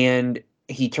 and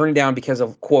he turned it down because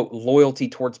of, quote, loyalty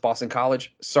towards Boston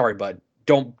College. Sorry, bud,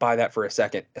 don't buy that for a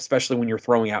second, especially when you're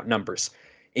throwing out numbers.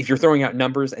 If you're throwing out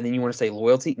numbers and then you want to say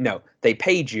loyalty, no, they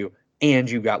paid you and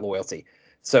you got loyalty.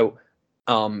 So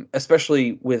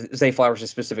especially with Zay Flowers'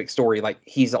 specific story, like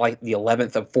he's like the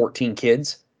 11th of 14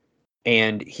 kids,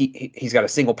 and he's got a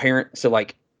single parent, so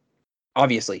like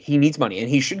obviously he needs money and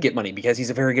he should get money because he's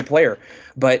a very good player.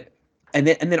 But and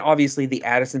then obviously the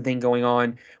Addison thing going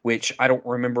on, which I don't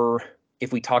remember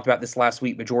if we talked about this last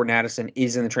week, but Jordan Addison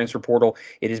is in the transfer portal.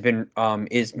 It has been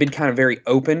kind of very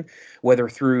open, whether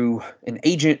through an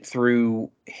agent, through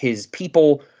his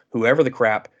people, whoever the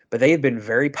crap, but they have been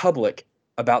very public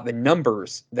about the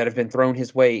numbers that have been thrown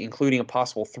his way, including a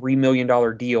possible $3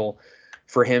 million deal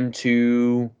for him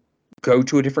to go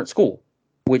to a different school,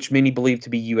 which many believe to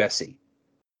be USC.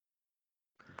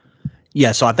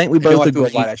 Yeah, so I think we I know both I threw a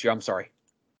agree. lot at you. I'm sorry.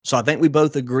 So I think we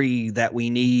both agree that we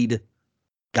need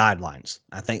guidelines.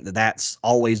 I think that that's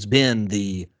always been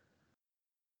the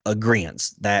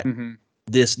agreement that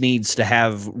this needs to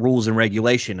have rules and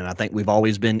regulation. And I think we've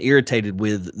always been irritated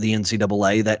with the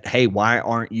NCAA that, hey, why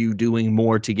aren't you doing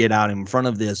more to get out in front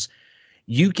of this?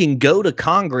 You can go to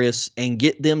Congress and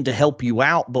get them to help you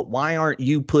out, but why aren't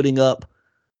you putting up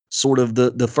sort of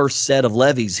the first set of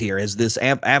levies here as this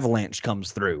avalanche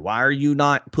comes through? Why are you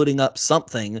not putting up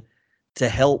something to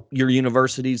help your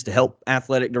universities, to help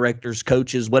athletic directors,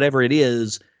 coaches, whatever it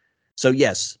is? So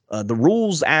yes, the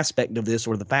rules aspect of this,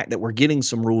 or the fact that we're getting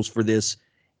some rules for this,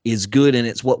 is good, and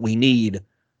it's what we need.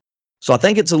 So I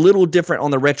think it's a little different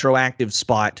on the retroactive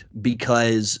spot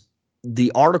because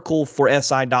the article for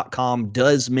SI.com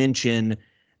does mention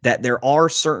that there are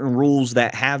certain rules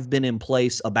that have been in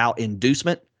place about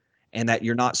inducement, and that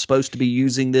you're not supposed to be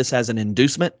using this as an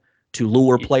inducement to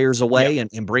lure players away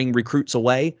and bring recruits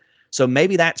away. So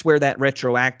maybe that's where that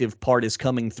retroactive part is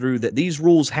coming through, that these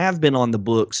rules have been on the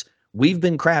books. We've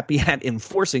been crappy at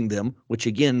enforcing them, which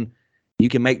again, you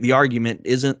can make the argument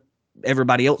isn't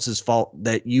everybody else's fault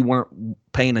that you weren't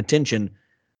paying attention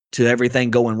to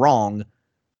everything going wrong.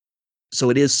 So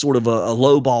it is sort of a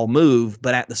low ball move,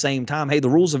 but at the same time, hey, the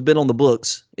rules have been on the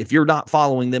books. If you're not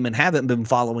following them and haven't been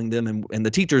following them, and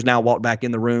the teachers now walk back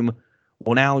in the room,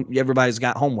 well, now everybody's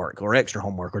got homework or extra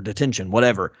homework or detention,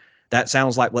 whatever. That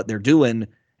sounds like what they're doing.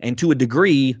 And to a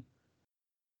degree,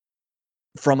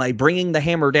 from a bringing the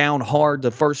hammer down hard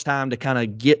the first time to kind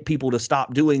of get people to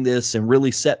stop doing this and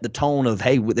really set the tone of,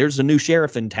 hey, there's a new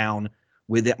sheriff in town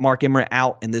with Mark Emmert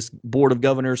out and this board of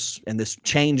governors and this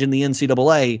change in the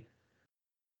NCAA.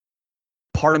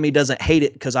 Part of me doesn't hate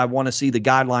it because I want to see the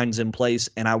guidelines in place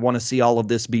and I want to see all of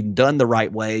this being done the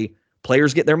right way.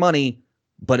 Players get their money,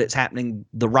 but it's happening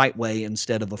the right way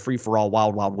instead of a free-for-all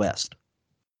wild, wild west.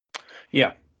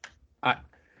 Yeah.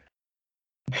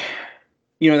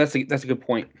 That's a good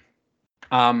point.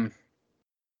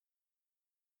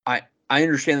 I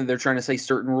understand that they're trying to say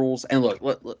certain rules. And look,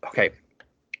 okay,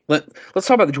 let's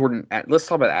talk about let's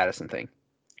talk about the Addison thing.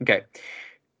 Okay,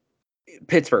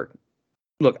 Pittsburgh.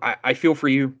 Look, I feel for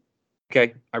you.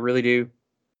 Okay, I really do.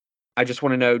 I just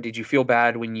want to know: did you feel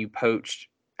bad when you poached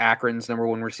Akron's number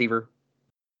one receiver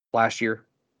last year?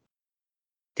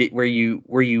 Were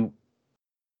you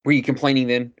complaining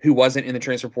then? Who wasn't in the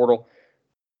transfer portal?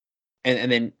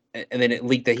 And then it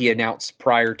leaked that he announced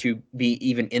prior to be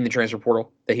even in the transfer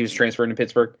portal that he was transferring to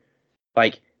Pittsburgh.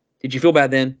 Like, did you feel bad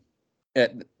then?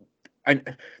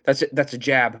 That's a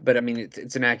jab, but I mean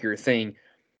it's an accurate thing.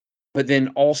 But then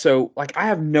also, like, I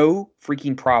have no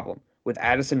freaking problem with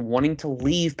Addison wanting to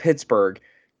leave Pittsburgh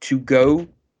to go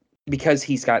because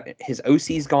he's got his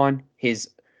OC's gone, his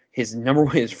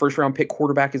first round pick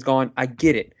quarterback is gone. I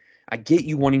get it. I get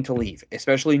you wanting to leave,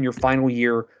 especially in your final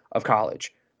year of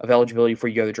college, of eligibility for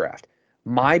you to go to the draft.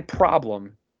 My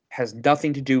problem has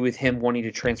nothing to do with him wanting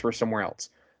to transfer somewhere else.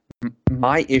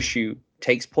 My issue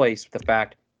takes place with the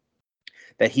fact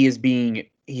that he's being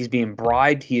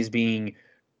bribed, he is being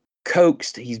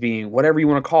coaxed, he's being whatever you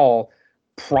want to call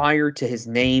prior to his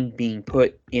name being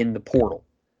put in the portal.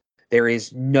 There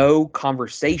is no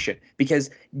conversation because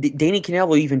Danny Cannell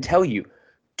will even tell you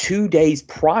 2 days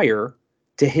prior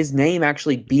to his name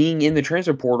actually being in the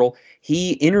transfer portal,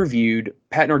 he interviewed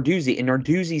Pat Narduzzi, and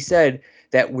Narduzzi said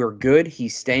that we're good.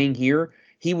 He's staying here.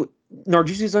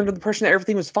 Narduzzi was under the impression that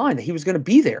everything was fine, that he was going to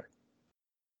be there.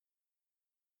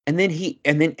 And then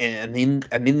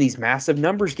these massive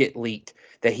numbers get leaked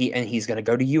that he's going to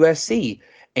go to USC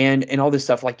and all this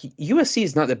stuff. Like, USC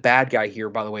is not the bad guy here,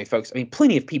 by the way, folks. I mean,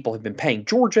 plenty of people have been paying.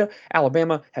 Georgia,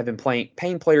 Alabama have been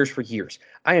paying players for years.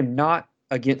 I am not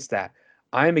against that.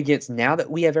 I am against, now that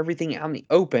we have everything out in the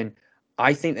open,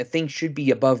 I think that things should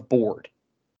be above board.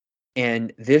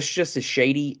 And this just is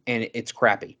shady and it's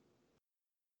crappy.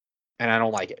 And I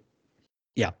don't like it.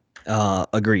 Yeah,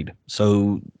 agreed.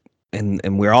 So, and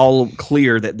we're all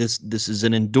clear that this is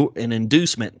an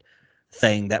inducement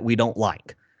thing that we don't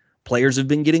like. Players have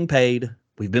been getting paid.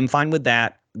 We've been fine with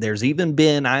that.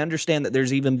 I understand that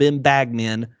there's even been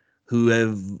bagmen who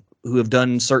have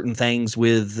done certain things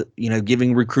with,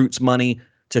 giving recruits money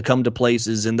to come to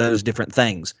places and those different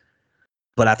things.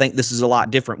 But I think this is a lot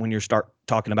different when you start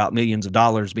talking about millions of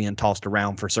dollars being tossed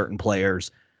around for certain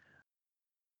players,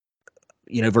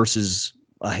 versus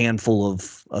a handful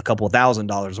of a couple of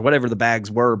 $1,000s or whatever the bags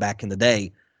were back in the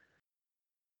day.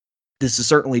 This is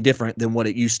certainly different than what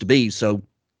it used to be. So,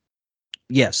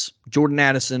 yes, Jordan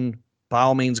Addison, by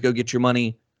all means, go get your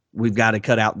money. We've got to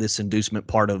cut out this inducement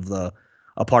part of the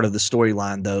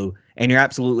storyline, though. And you're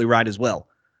absolutely right as well.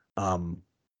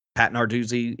 Pat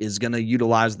Narduzzi is going to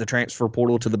utilize the transfer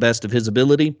portal to the best of his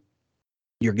ability.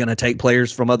 You're going to take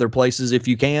players from other places if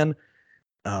you can.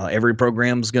 Every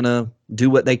program's going to do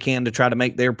what they can to try to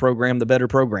make their program the better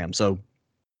program. So,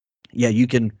 yeah, you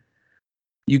can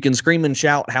scream and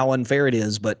shout how unfair it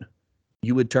is, but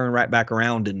you would turn right back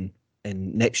around and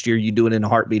next year you do it in a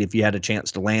heartbeat if you had a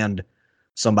chance to land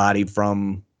somebody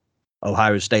from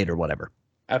Ohio State or whatever.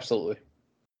 Absolutely.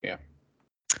 Yeah.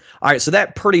 All right, so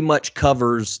that pretty much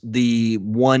covers the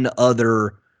one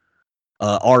other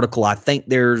article. I think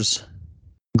there's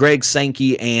Greg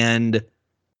Sankey and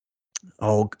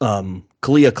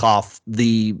Kaliakov,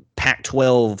 the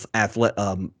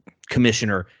Pac-12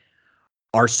 commissioner,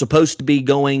 are supposed to be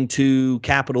going to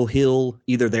Capitol Hill.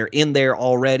 Either they're in there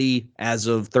already as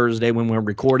of Thursday when we're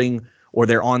recording, or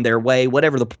they're on their way.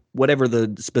 Whatever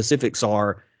the specifics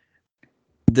are,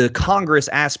 the Congress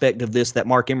aspect of this that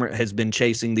Mark Emmert has been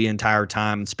chasing the entire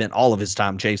time, spent all of his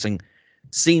time chasing,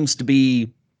 seems to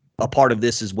be a part of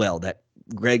this as well. That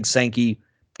Greg Sankey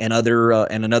and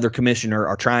another commissioner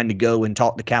are trying to go and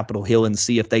talk to Capitol Hill and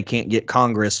see if they can't get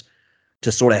Congress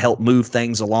to sort of help move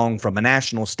things along from a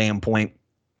national standpoint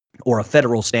or a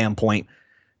federal standpoint,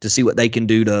 to see what they can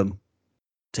do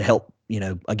to help,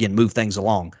 again, move things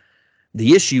along.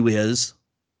 The issue is,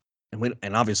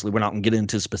 and obviously we're not going to get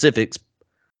into specifics,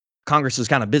 Congress is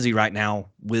kind of busy right now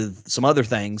with some other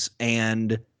things,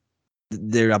 and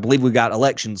I believe we've got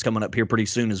elections coming up here pretty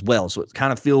soon as well. So it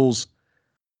kind of feels,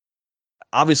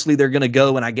 obviously they're going to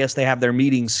go, and I guess they have their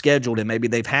meetings scheduled, and maybe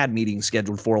they've had meetings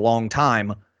scheduled for a long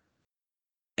time,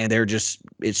 and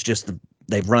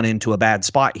they've run into a bad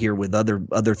spot here with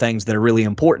other things that are really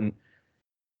important.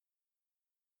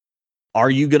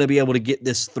 Are you going to be able to get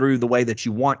this through the way that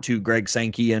you want to, Greg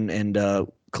Sankey and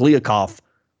Kaliakov,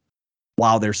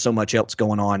 while there's so much else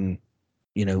going on,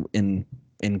 in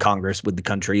Congress with the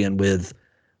country and with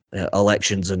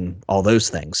elections and all those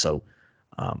things? So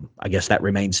I guess that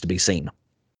remains to be seen.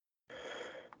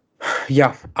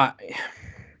 Yeah, I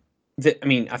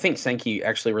mean, I think Sankey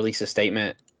actually released a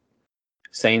statement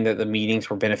saying that the meetings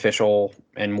were beneficial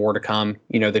and more to come.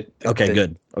 You know,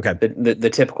 Good. Okay. The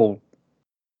typical,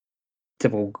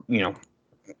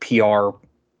 PR, or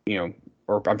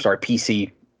I'm sorry,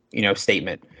 PC,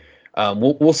 statement.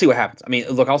 We'll see what happens. I mean,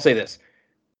 look, I'll say this.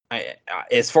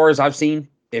 As far as I've seen,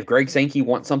 if Greg Sankey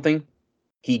wants something,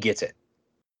 he gets it.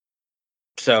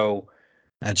 So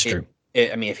That's true.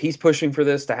 I mean, if he's pushing for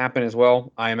this to happen as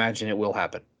well, I imagine it will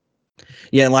happen.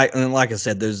 Yeah, and like I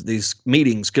said, these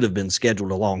meetings could have been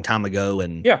scheduled a long time ago,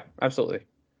 and yeah, absolutely.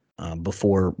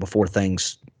 Before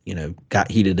things got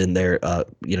heated in there,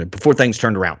 before things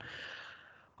turned around.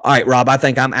 All right, Rob, I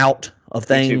think I'm out of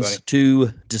things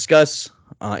to discuss.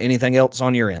 Anything else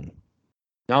on your end?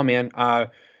 No, man.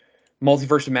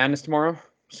 Multiverse of Madness tomorrow.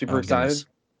 Super excited.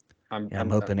 Goodness. I'm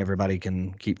hoping everybody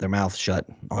can keep their mouth shut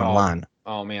online.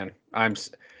 Oh man,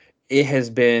 it has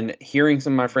been hearing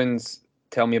some of my friends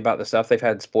tell me about the stuff they've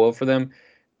had spoiled for them.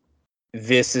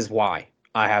 This is why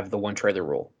I have the one trailer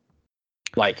rule.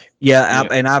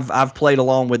 And I've played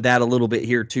along with that a little bit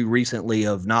here too recently,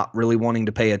 of not really wanting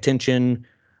to pay attention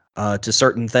to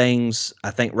certain things.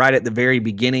 I think right at the very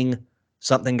beginning,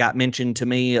 something got mentioned to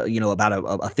me, about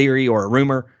a theory or a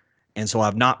rumor. And so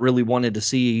I've not really wanted to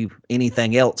see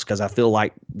anything else, because I feel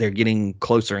like they're getting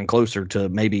closer and closer to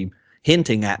maybe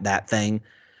hinting at that thing.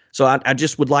 So I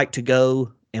just would like to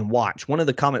go and watch. One of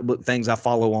the comic book things I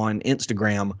follow on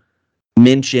Instagram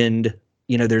mentioned,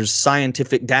 there's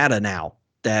scientific data now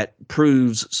that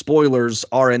proves spoilers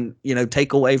are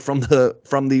take away from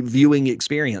the viewing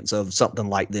experience of something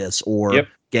like this, or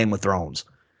Game of Thrones,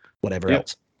 whatever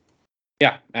else.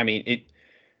 Yeah, I mean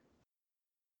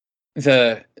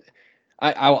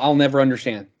I'll never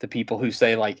understand the people who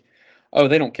say like, oh,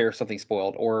 they don't care if something's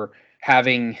spoiled, or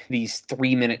having these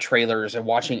 3-minute trailers and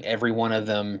watching every one of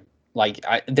them. Like,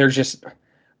 there's just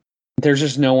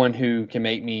no one who can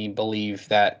make me believe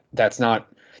that that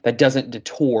doesn't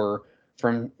detour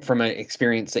from an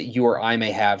experience that you or I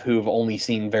may have, who have only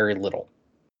seen very little.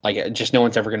 Like, just no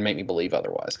one's ever going to make me believe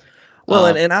otherwise. Well,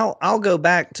 and I'll go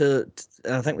back to,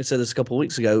 I think we said this a couple of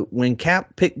weeks ago, when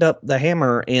Cap picked up the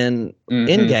hammer in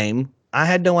Endgame. I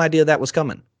had no idea that was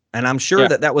coming, and I'm sure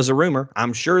that was a rumor.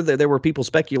 I'm sure that there were people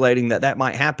speculating that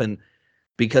might happen,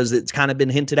 because it's kind of been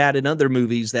hinted at in other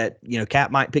movies that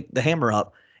Cap might pick the hammer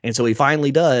up, and so he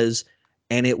finally does.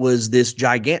 And it was this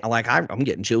gigantic, like I'm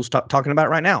getting chills talking about it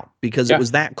right now, because it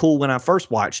was that cool when I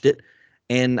first watched it.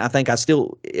 And I think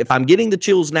if I'm getting the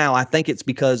chills now, I think it's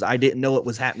because I didn't know it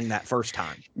was happening that first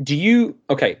time.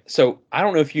 Okay, so I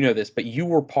don't know if you know this, but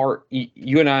you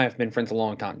and I have been friends a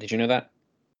long time. Did you know that?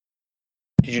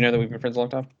 Did you know that we've been friends a long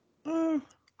time?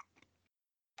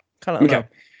 Kind of. Okay.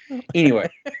 Anyway,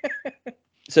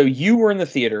 so you were in the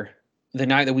theater the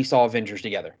night that we saw Avengers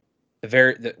together.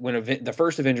 When the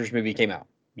first Avengers movie came out,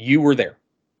 you were there.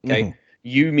 Okay. Mm-hmm.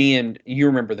 You, me, and you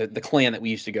remember the clan that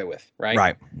we used to go with, right?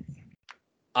 Right.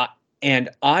 And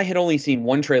I had only seen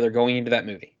one trailer going into that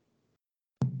movie.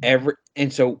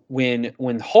 And so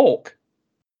when Hulk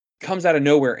comes out of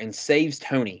nowhere and saves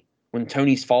Tony when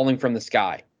Tony's falling from the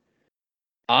sky,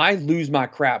 I lose my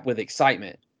crap with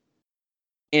excitement.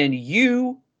 And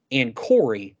you and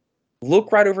Corey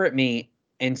look right over at me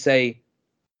and say,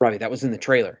 Robbie, that was in the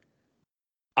trailer.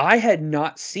 I had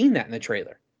not seen that in the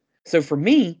trailer. So for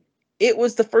me, it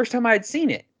was the first time I had seen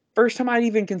it. First time I'd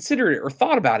even considered it or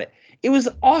thought about it. It was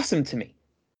awesome to me.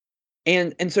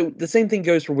 And so the same thing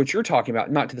goes for what you're talking about,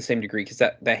 not to the same degree, because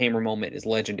that hammer moment is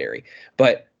legendary.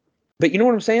 But you know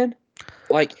what I'm saying?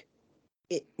 Like,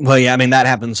 well, yeah, I mean, that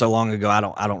happened so long ago. I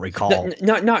don't recall.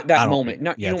 Not that moment.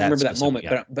 You don't remember that moment.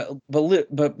 Yeah.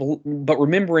 But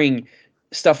remembering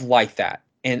stuff like that,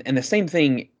 and the same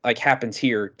thing like happens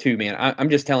here too, man. I'm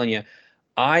just telling you,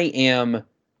 I am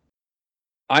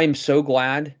so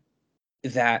glad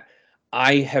that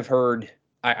I have heard.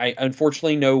 I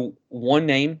unfortunately know one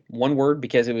name, one word,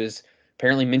 because it was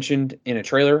apparently mentioned in a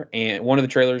trailer, and one of the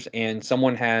trailers, and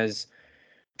someone has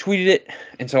tweeted it,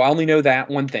 and so I only know that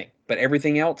one thing. But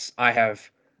everything else, I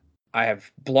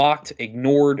have blocked,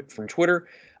 ignored from Twitter.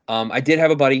 I did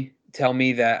have a buddy tell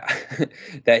me that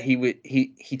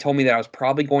he told me that I was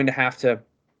probably going to have to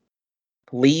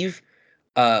leave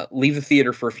the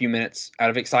theater for a few minutes out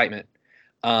of excitement.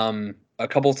 A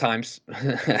couple of times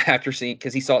after seeing,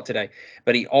 because he saw it today.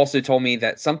 But he also told me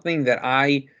that something that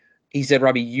he said,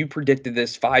 Robbie, you predicted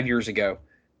this 5 years ago,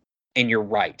 and you're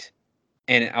right.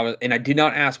 And I did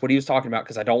not ask what he was talking about,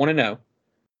 because I don't want to know,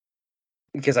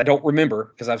 because I don't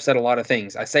remember, because I've said a lot of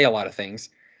things. I say a lot of things.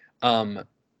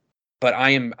 But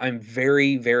I'm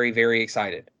very, very, very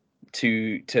excited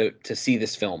to see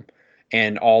this film.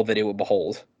 and all that it will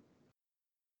behold.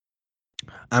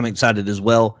 I'm excited as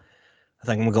well. I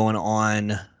think I'm going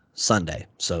on Sunday,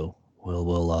 so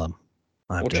we'll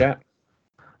Chat.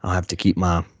 I'll have to keep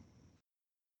my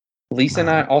Lisa and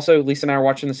I are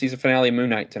watching the season finale of Moon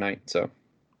Knight tonight. So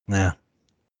yeah,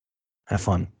 have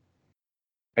fun.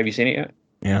 Have you seen it yet?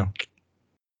 Yeah.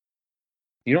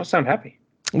 You don't sound happy.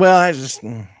 Well, I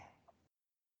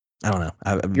don't know.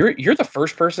 You're the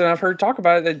first person I've heard talk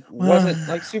about it that wasn't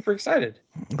like super excited.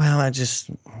 Well, I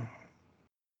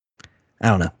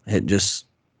don't know.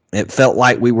 It felt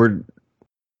like we were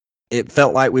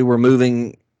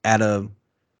moving at a.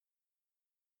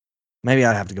 Maybe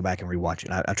I'd have to go back and rewatch it.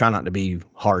 I try not to be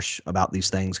harsh about these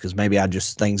things because maybe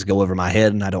things go over my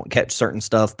head and I don't catch certain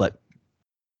stuff, but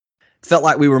it felt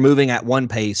like we were moving at one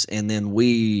pace and then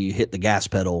we hit the gas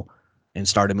pedal and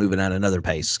started moving at another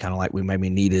pace. Kind of like we maybe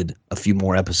needed a few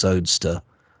more episodes to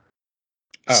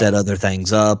set other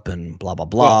things up and blah blah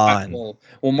blah.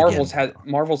 Marvel's had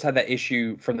that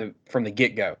issue from the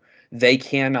get-go. They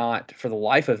cannot, for the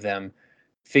life of them,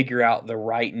 figure out the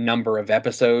right number of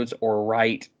episodes or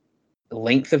right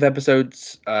length of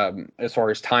episodes as far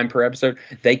as time per episode.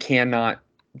 They cannot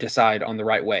decide on the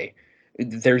right way.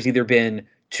 There's either been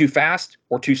too fast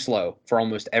or too slow for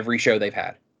almost every show they've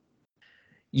had.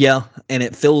 Yeah, and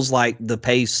it feels like the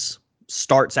pace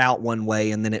starts out one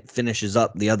way and then it finishes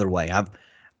up the other way.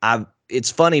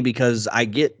 It's funny because I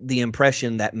get the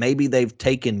impression that maybe they've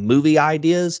taken movie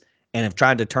ideas and have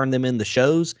tried to turn them into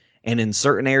shows, and in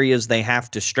certain areas they have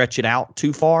to stretch it out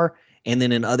too far, and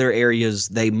then in other areas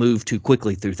they move too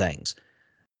quickly through things.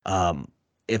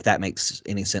 If that makes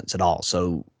any sense at all.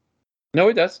 So no,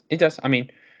 it does. It does. I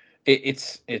mean,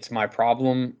 it's my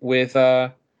problem with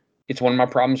it's one of my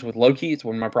problems with Loki. It's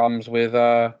one of my problems with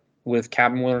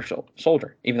Captain Winter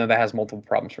Soldier, even though that has multiple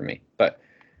problems for me. But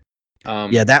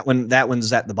yeah, that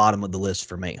one's at the bottom of the list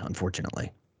for me, unfortunately.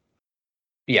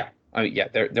 Yeah, I mean,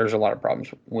 there's a lot of problems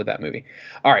with that movie.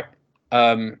 All right,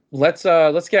 let's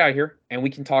get out of here and we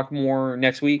can talk more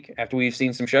next week after we've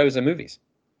seen some shows and movies.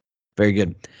 Very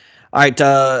good. All right,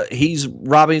 he's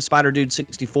Robby Spider Dude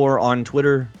 64 on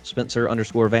Twitter. Spencer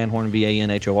 _Van Horn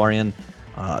VANHORN.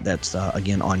 That's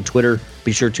again on Twitter.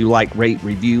 Be sure to like, rate,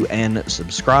 review, and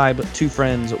subscribe. 2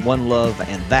 friends, 1 love,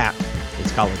 and that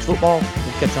is college football.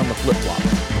 We'll catch you on the flip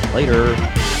flop later.